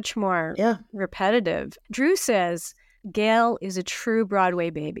was much more repetitive. Drew says Gail is a true Broadway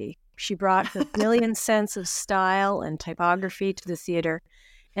baby. She brought her brilliant sense of style and typography to the theater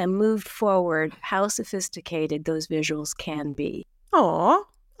and moved forward how sophisticated those visuals can be. Aww.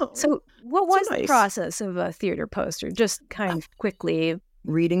 So what was the process of a theater poster? Just kind of quickly.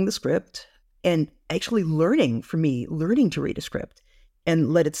 Reading the script and actually learning to read a script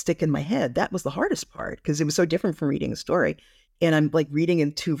and let it stick in my head. That was the hardest part because it was so different from reading a story. And I'm like reading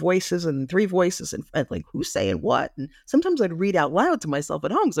in 2 voices and 3 voices and like, who's saying what? And sometimes I'd read out loud to myself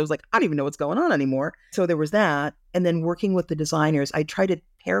at home because I was like, I don't even know what's going on anymore. So there was that. And then working with the designers, I try to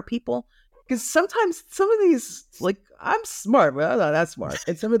pair people because sometimes some of these, like, I'm smart, but I'm not that smart.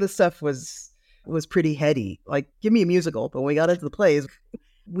 And some of the stuff was pretty heady. Like, give me a musical. But when we got into the plays,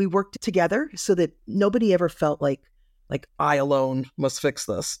 we worked together so that nobody ever felt like I alone must fix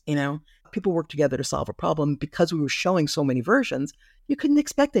this, you know? People worked together to solve a problem. Because we were showing so many versions, you couldn't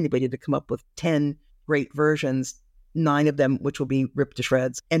expect anybody to come up with 10 great versions, 9 of them which will be ripped to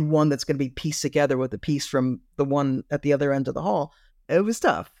shreds, and 1 that's going to be pieced together with a piece from the one at the other end of the hall. It was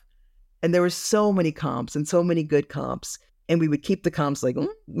tough. And there were so many comps and so many good comps. And we would keep the comps like, let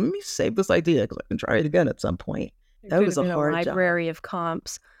me save this idea because I can try it again at some point. That was a hard job. Library of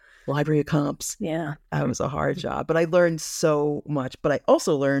comps. Yeah. That was a hard job. But I learned so much. But I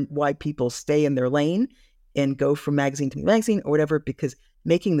also learned why people stay in their lane and go from magazine to magazine or whatever, because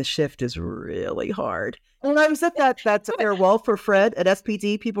making the shift is really hard. When I was at that farewell for Fred at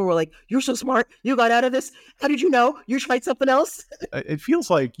SPD, people were like, you're so smart. You got out of this. How did you know? You tried something else? It feels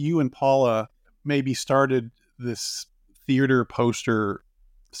like you and Paula maybe started this theater poster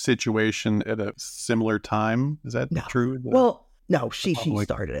situation at a similar time. Is that true? Well, no, she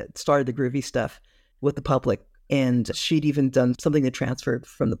started it. Started the groovy stuff with the public. And she'd even done something that transferred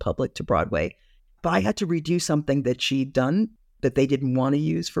from the public to Broadway. But I had to redo something that she'd done that they didn't want to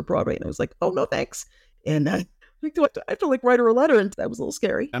use for Broadway. And I was like, oh, no, thanks. And I have to write her a letter. And that was a little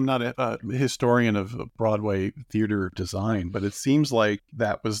scary. I'm not a historian of Broadway theater design, but it seems like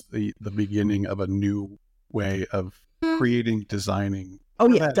that was the beginning of a new way of creating, designing. Oh,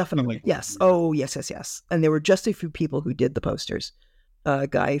 yeah, definitely. Yes. Oh, yes. And there were just a few people who did the posters.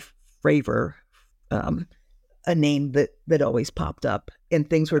 Guy Fravor, a name that always popped up. And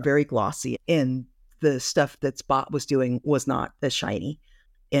things were very glossy. And the stuff that Spot was doing was not as shiny.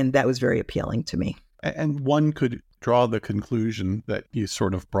 And that was very appealing to me. And one could draw the conclusion that you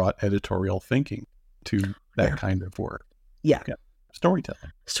sort of brought editorial thinking to that kind of work. Yeah.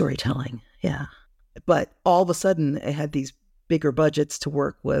 Storytelling. Yeah. But all of a sudden, I had these bigger budgets to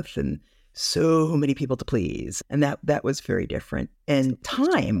work with and so many people to please. And that was very different. And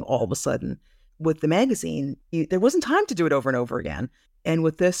time, all of a sudden, with the magazine, there wasn't time to do it over and over again. And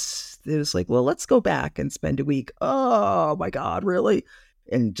with this, it was like, well, let's go back and spend a week. Oh, my God, really?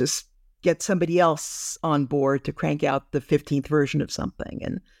 And just get somebody else on board to crank out the 15th version of something.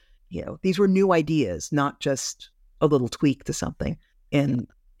 And, these were new ideas, not just a little tweak to something. And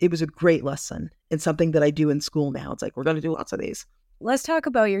it was a great lesson and something that I do in school now. It's like, we're going to do lots of these. Let's talk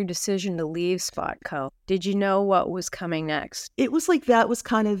about your decision to leave SpotCo. Did you know what was coming next? It was like that was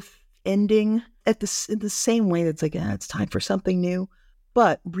kind of ending in the same way that's like, it's time for something new.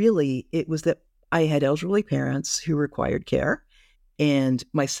 But really, it was that I had elderly parents who required care, and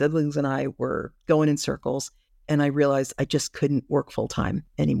my siblings and I were going in circles, and I realized I just couldn't work full time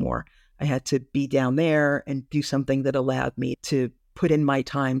anymore. I had to be down there and do something that allowed me to put in my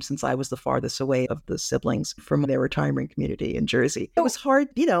time, since I was the farthest away of the siblings from their retirement community in Jersey. It was hard,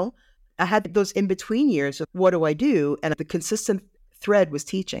 I had those in-between years of what do I do? And the consistent thread was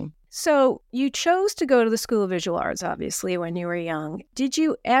teaching. So you chose to go to the School of Visual Arts, obviously, when you were young. Did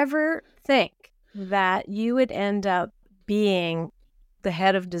you ever think that you would end up being the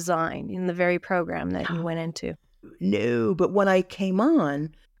head of design in the very program that you went into? No, but when I came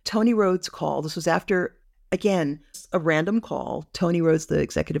on, Tony Rhodes called. This was after, again, a random call. Tony Rhodes, the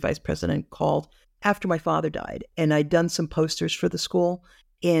executive vice president, called after my father died, and I'd done some posters for the school,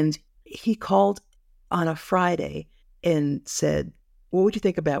 and he called on a Friday and said, what would you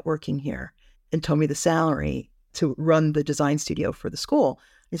think about working here? And told me the salary to run the design studio for the school.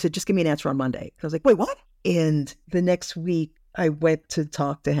 He said, just give me an answer on Monday. I was like, wait, what? And the next week I went to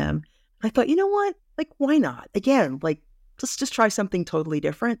talk to him. I thought, you know what? Like, why not? Again, like, let's just try something totally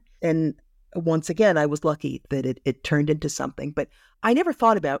different. And once again, I was lucky that it turned into something. But I never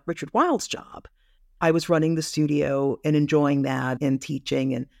thought about Richard Wild's job. I was running the studio and enjoying that and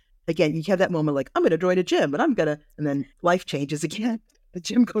teaching. And again, you have that moment like, I'm going to join a gym and and then life changes again. The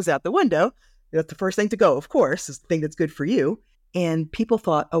gym goes out the window. That's the first thing to go, of course, is the thing that's good for you. And people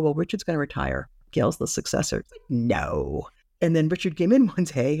thought, oh, well, Richard's going to retire. Gail's the successor. It's like, no. And then Richard came in one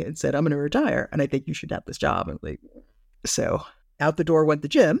day and said, I'm going to retire, and I think you should have this job. And like, so out the door went the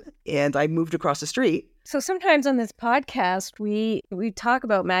gym, and I moved across the street. So sometimes on this podcast, we talk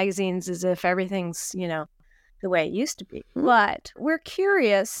about magazines as if everything's, the way it used to be. Mm-hmm. But we're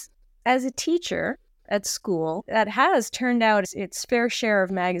curious, as a teacher at school that has turned out its fair share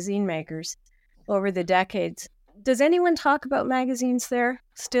of magazine makers over the decades, does anyone talk about magazines there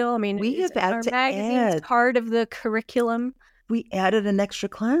still? I mean, we have had to magazines add part of the curriculum? We added an extra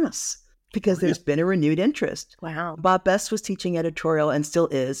class because there's been a renewed interest. Wow. Bob Best was teaching editorial and still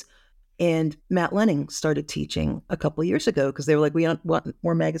is. And Matt Lenning started teaching a couple of years ago because they were like, we want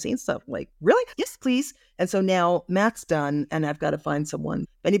more magazine stuff. I'm like, really? Yes, please. And so now Matt's done, and I've got to find someone.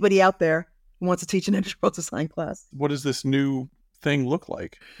 Anybody out there who wants to teach an editorial design class? What does this new thing look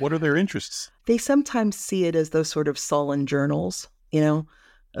like? What are their interests? They sometimes see it as those sort of sullen journals,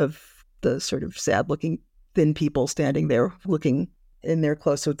 of the sort of sad-looking thin people standing there looking in their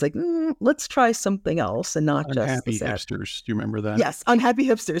clothes. So it's like, let's try something else and not Unhappy just hipsters. Do you remember that? Yes, unhappy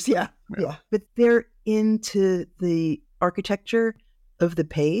hipsters. Yeah. But they're into the architecture of the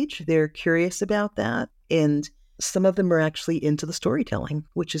page. They're curious about that. And some of them are actually into the storytelling,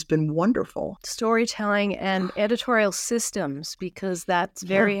 which has been wonderful. Storytelling and editorial systems, because that's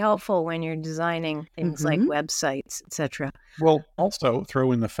very helpful when you're designing things like websites, etc. Well, also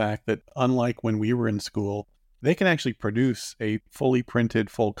throw in the fact that unlike when we were in school, they can actually produce a fully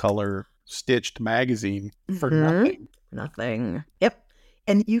printed, full color, stitched magazine for nothing. Nothing. Yep.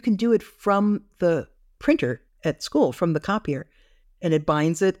 And you can do it from the printer at school, from the copier. And it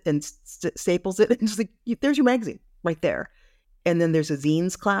binds it and staples it. And just like, there's your magazine right there. And then there's a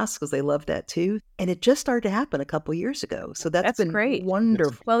zines class because they love that too. And it just started to happen a couple of years ago. So that's been great.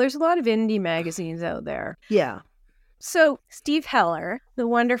 Wonderful. Well, there's a lot of indie magazines out there. Yeah. So Steve Heller, the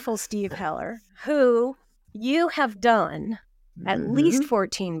wonderful Steve Heller, who you have done at least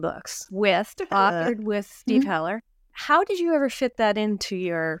 14 books authored with Steve Heller. How did you ever fit that into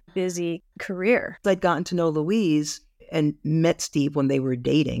your busy career? I'd gotten to know Louise and met Steve when they were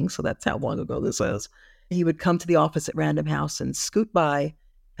dating. So that's how long ago this is. He would come to the office at Random House and scoot by.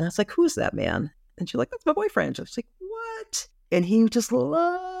 And I was like, who's that man? And she's like, that's my boyfriend. I was like, what? And he just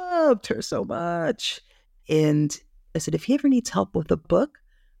loved her so much. And I said, if he ever needs help with a book,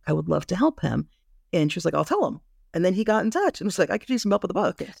 I would love to help him. And she was like, I'll tell him. And then he got in touch and was like, I could use some help with the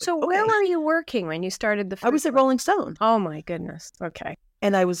book. So where were you working when you started the first I was at Rolling Stone. Oh my goodness. Okay.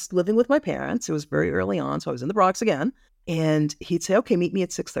 And I was living with my parents. It was very early on. So I was in the Bronx again. And he'd say, okay, meet me at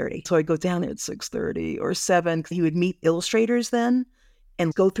 6:30. So I'd go down there at 6:30 or 7. He would meet illustrators then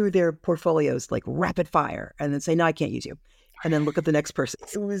and go through their portfolios like rapid fire and then say, no, I can't use you. And then look at the next person.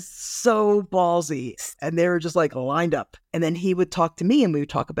 It was so ballsy. And they were just like lined up. And then he would talk to me and we would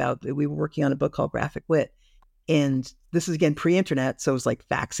talk about, we were working on a book called Graphic Wit. And this is again pre-internet. So it was like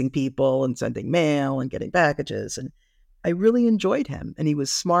faxing people and sending mail and getting packages. And I really enjoyed him. And he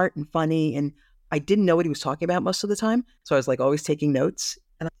was smart and funny. And I didn't know what he was talking about most of the time. So I was like always taking notes.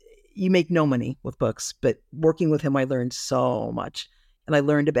 And you make no money with books, but working with him, I learned so much. And I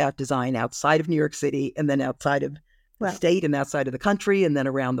learned about design outside of New York City and then outside of the state and outside of the country and then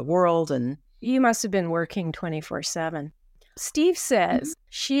around the world. And you must have been working 24/7. Steve says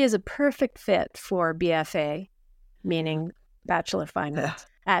she is a perfect fit for BFA, meaning Bachelor of Fine Arts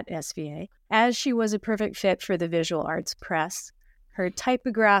at SVA, as she was a perfect fit for the Visual Arts Press. Her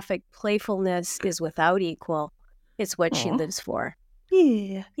typographic playfulness is without equal. It's what she lives for.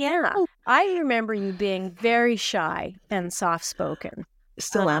 Yeah. I remember you being very shy and soft-spoken.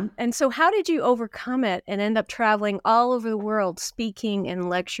 Still am. And so how did you overcome it and end up traveling all over the world speaking and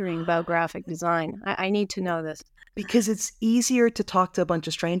lecturing about graphic design? I need to know this. Because it's easier to talk to a bunch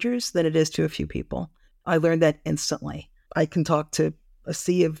of strangers than it is to a few people. I learned that instantly. I can talk to a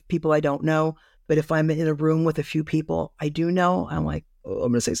sea of people I don't know, but if I'm in a room with a few people I do know, I'm like, oh,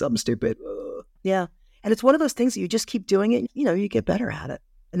 I'm going to say something stupid. Yeah. And it's one of those things that you just keep doing it, you get better at it.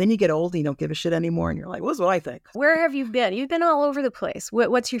 And then you get old and you don't give a shit anymore. And you're like, what's what I think? Where have you been? You've been all over the place.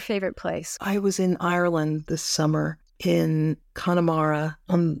 What's your favorite place? I was in Ireland this summer in Connemara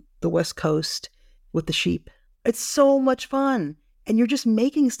on the West Coast with the sheep. It's so much fun. And you're just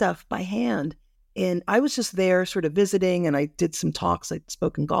making stuff by hand. And I was just there sort of visiting, and I did some talks. I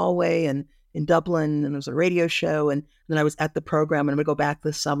spoke in Galway and in Dublin, and there was a radio show. And then I was at the program, and I'm going to go back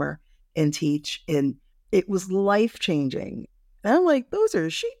this summer and teach. And it was life-changing. And I'm like, those are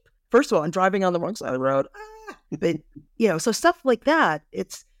sheep. First of all, I'm driving on the wrong side of the road. But, so stuff like that,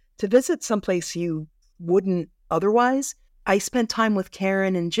 it's to visit someplace you wouldn't otherwise. I spent time with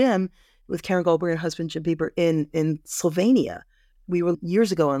Karen and Jim, with Karen Goldberg and her husband, Jim Bieber, in Slovenia. We were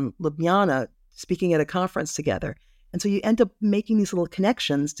years ago in Ljubljana speaking at a conference together. And so you end up making these little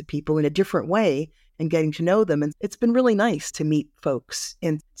connections to people in a different way and getting to know them. And it's been really nice to meet folks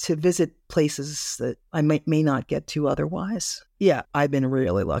and to visit places that I may not get to otherwise. Yeah, I've been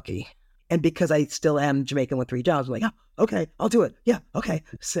really lucky. And because I still am Jamaican with 3 jobs, I'm like, oh, okay, I'll do it. Yeah, okay.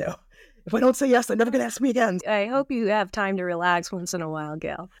 So if I don't say yes, they're never going to ask me again. I hope you have time to relax once in a while,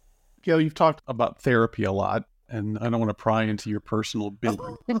 Gail. Gail, you've talked about therapy a lot, and I don't want to pry into your personal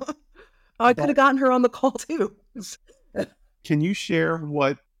business. I could have gotten her on the call too. Can you share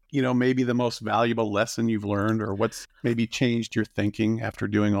what, maybe the most valuable lesson you've learned, or what's maybe changed your thinking after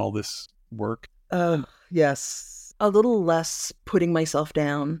doing all this work? Yes. A little less putting myself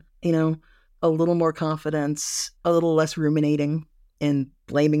down, a little more confidence, a little less ruminating and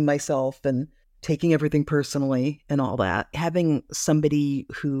blaming myself and taking everything personally and all that. Having somebody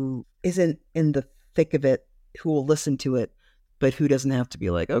who isn't in the thick of it, who will listen to it, but who doesn't have to be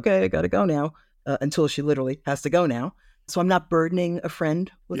like, okay, I got to go now, until she literally has to go now. So I'm not burdening a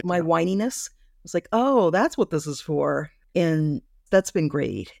friend with my whininess. It's like, oh, that's what this is for. And that's been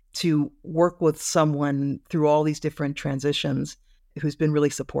great to work with someone through all these different transitions who's been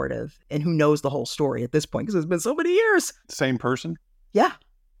really supportive and who knows the whole story at this point because it's been so many years. Same person? Yeah.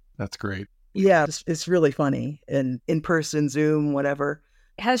 That's great. Yeah, it's really funny. And in person, Zoom, whatever.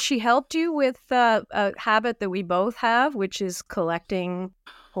 Has she helped you with a habit that we both have, which is collecting,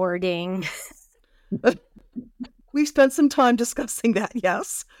 hoarding? We spent some time discussing that,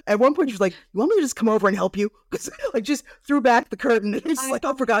 yes. At one point, she was like, you want me to just come over and help you? Because I just threw back the curtain. And it's like,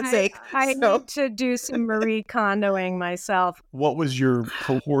 oh, for God's sake. I need to do some Marie Kondoing myself. What was your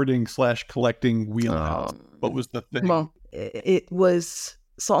hoarding/collecting wheelhouse? What was the thing? Well, it was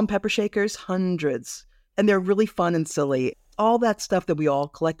salt and pepper shakers, hundreds. And they're really fun and silly. All that stuff that we all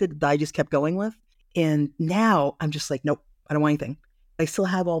collected that I just kept going with. And now I'm just like, nope, I don't want anything. I still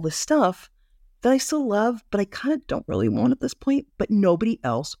have all this stuff that I still love, but I kind of don't really want at this point, but nobody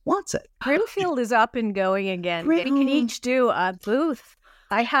else wants it. Brimfield is up and going again. We can each do a booth.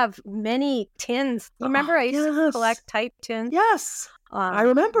 I have many tins. Remember I used to collect type tins? Yes, I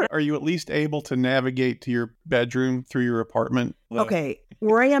remember. Are you at least able to navigate to your bedroom through your apartment? Okay,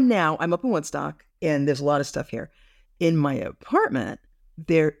 where I am now, I'm up in Woodstock, and there's a lot of stuff here. In my apartment,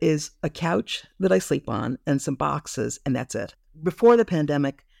 there is a couch that I sleep on and some boxes, and that's it. Before the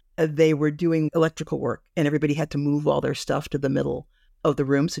pandemic, they were doing electrical work, and everybody had to move all their stuff to the middle of the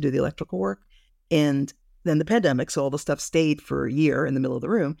rooms to do the electrical work. And then the pandemic, so all the stuff stayed for a year in the middle of the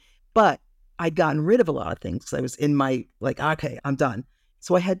room. But I'd gotten rid of a lot of things because I was in my, okay, I'm done.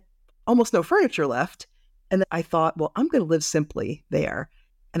 So I had almost no furniture left. And then I thought, well, I'm going to live simply there.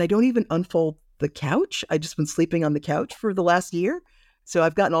 And I don't even unfold the couch. I've just been sleeping on the couch for the last year. So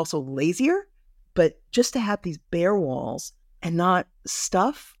I've gotten also lazier. But just to have these bare walls and not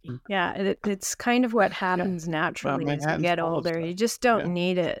stuff. Yeah, it's kind of what happens naturally as you get older. You just don't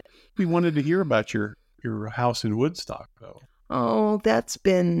need it. We wanted to hear about your house in Woodstock, though. Oh, that's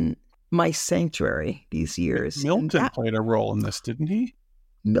been my sanctuary these years. Milton played a role in this, didn't he?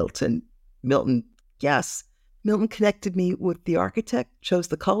 Milton, yes. Milton connected me with the architect, chose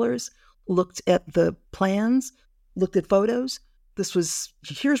the colors, looked at the plans, looked at photos. This was,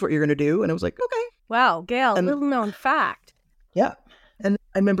 here's what you're going to do. And I was like, okay. Wow, Gail, little known fact. Yeah. And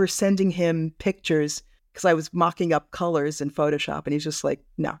I remember sending him pictures because I was mocking up colors in Photoshop. And he's just like,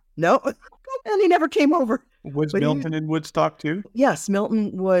 no. And he never came over. Was Milton in Woodstock too? Yes.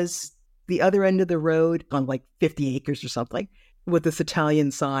 Milton was the other end of the road on 50 acres or something with this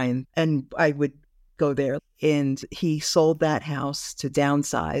Italian sign. And I would go there. And he sold that house to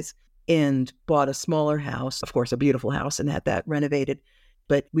downsize and bought a smaller house, of course, a beautiful house, and had that renovated.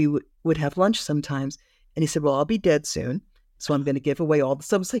 But we would have lunch sometimes. And he said, well, I'll be dead soon. So I'm going to give away all the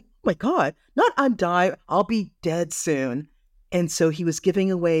stuff. I was like, oh my God, not I'm dying. I'll be dead soon. And so he was giving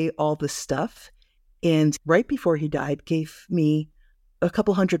away all the stuff. And right before he died, gave me a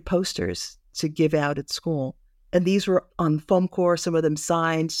couple hundred posters to give out at school. And these were on foam core, some of them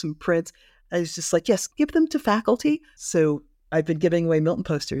signed, some prints. I was just like, yes, give them to faculty. So I've been giving away Milton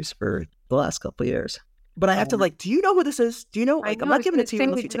posters for the last couple of years. But I have to do you know who this is? Do you know? I'm not giving it to you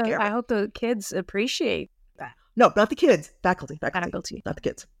unless you take care of it. I hope the kids appreciate that. No, not the kids. Faculty, not the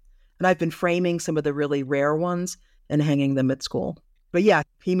kids. And I've been framing some of the really rare ones and hanging them at school. But yeah,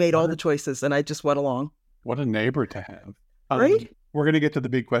 he made all the choices and I just went along. What a neighbor to have. Right? We're going to get to the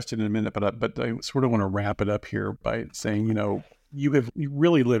big question in a minute, but I sort of want to wrap it up here by saying, you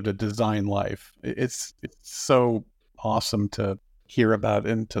really lived a design life. It's so awesome to hear about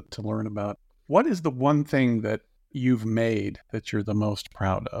and to learn about. What is the one thing that you've made that you're the most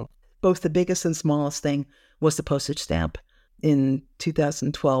proud of? Both the biggest and smallest thing was the postage stamp in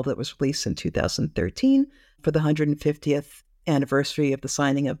 2012 that was released in 2013 for the 150th anniversary of the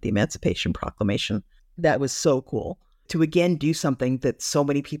signing of the Emancipation Proclamation. That was so cool to again do something that so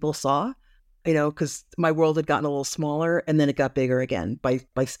many people saw, because my world had gotten a little smaller and then it got bigger again by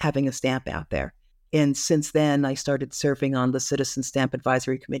having a stamp out there. And since then, I started serving on the Citizen Stamp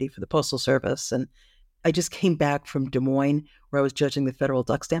Advisory Committee for the Postal Service. And I just came back from Des Moines, where I was judging the federal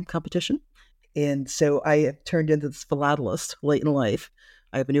duck stamp competition. And so I have turned into this philatelist late in life.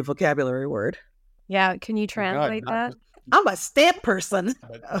 I have a new vocabulary word. Yeah, can you translate that? I'm a stamp person.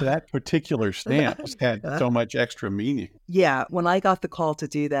 That particular stamp had so much extra meaning. Yeah, when I got the call to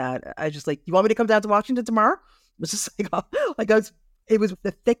do that, I just you want me to come down to Washington tomorrow? It was just it was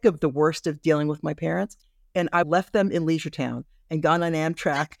the thick of the worst of dealing with my parents. And I left them in Leisure Town and gone on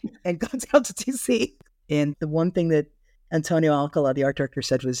Amtrak and gone down to DC. And the one thing that Antonio Alcala, the art director,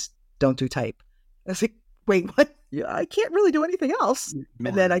 said was, don't do type. I was like, wait, what? Yeah, I can't really do anything else.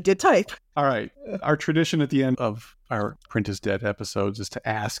 And then I did type. All right. Our tradition at the end of our Print is Dead episodes is to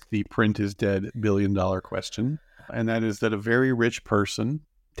ask the Print is Dead $1 billion question. And that is that a very rich person,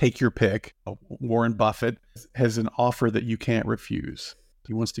 take your pick, Warren Buffett, has an offer that you can't refuse.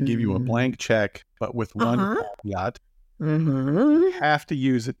 He wants to give you a blank check, but with one caveat. You have to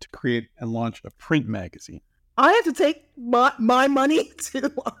use it to create and launch a print magazine. I have to take my money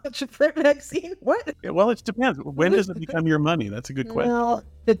to launch a print magazine? What? Yeah, well, it depends. When does it become your money? That's a good question. Well,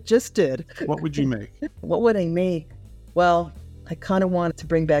 it just did. What would you make? What would I make? Well, I kind of want to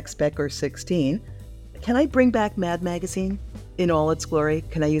bring back Spec 16. Can I bring back Mad Magazine in all its glory?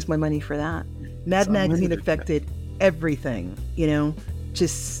 Can I use my money for that? Mad Magazine affected everything,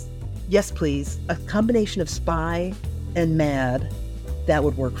 just, yes, please. A combination of Spy and Mad, that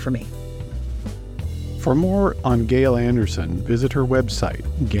would work for me. For more on Gail Anderson, visit her website,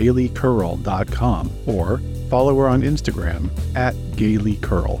 gayleecurl.com, or follow her on Instagram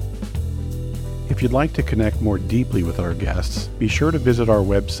 @gayleecurl. If you'd like to connect more deeply with our guests, be sure to visit our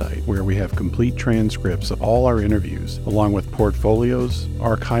website where we have complete transcripts of all our interviews, along with portfolios,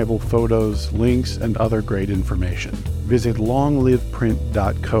 archival photos, links, and other great information. Visit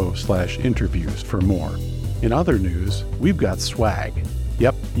longliveprint.co/interviews for more. In other news, we've got swag.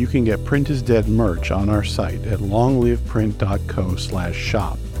 Yep, you can get Print is Dead merch on our site at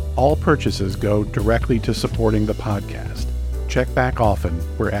longliveprint.co/shop. All purchases go directly to supporting the podcast. Check back often.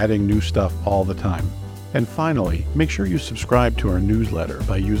 We're adding new stuff all the time. And finally, make sure you subscribe to our newsletter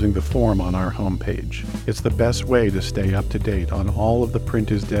by using the form on our homepage. It's the best way to stay up to date on all of the Print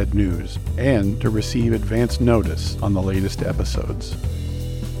is Dead news and to receive advance notice on the latest episodes.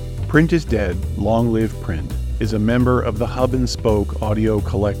 Print is Dead, Long Live Print is a member of the Hub and Spoke Audio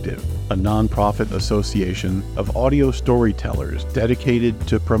Collective, a nonprofit association of audio storytellers dedicated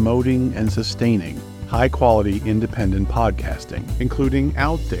to promoting and sustaining high-quality independent podcasting, including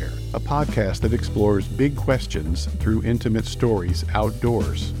Out There, a podcast that explores big questions through intimate stories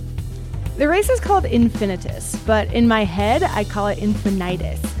outdoors. The race is called Infinitus, but in my head, I call it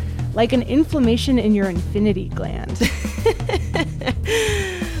Infinitis, like an inflammation in your infinity gland.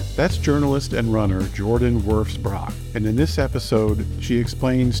 That's journalist and runner Jordan Wirfs-Brock, and in this episode, she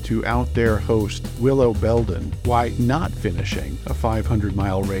explains to Out There host Willow Belden why not finishing a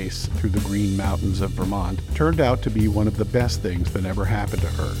 500-mile race through the Green Mountains of Vermont turned out to be one of the best things that ever happened to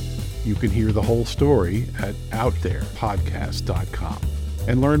her. You can hear the whole story at OutTherePodcast.com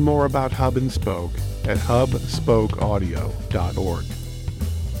and learn more about Hub and Spoke at hubspokeaudio.org.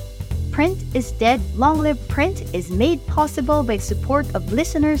 Print is Dead, Long Live Print is made possible by support of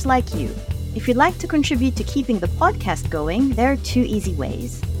listeners like you. If you'd like to contribute to keeping the podcast going, there are 2 easy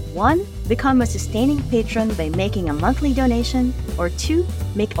ways. 1, become a sustaining patron by making a monthly donation, or 2,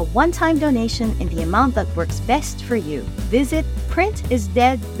 make a one-time donation in the amount that works best for you. Visit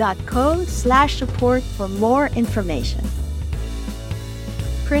printisdead.co/support for more information.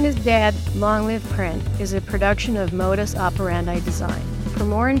 Print is Dead, Long Live Print is a production of Modus Operandi Design. For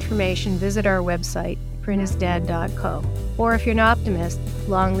more information, visit our website, printisdead.co. Or if you're an optimist,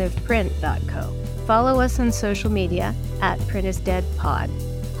 longliveprint.co. Follow us on social media at printisdeadpod.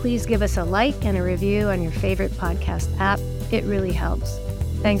 Please give us a like and a review on your favorite podcast app. It really helps.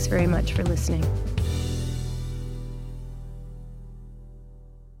 Thanks very much for listening.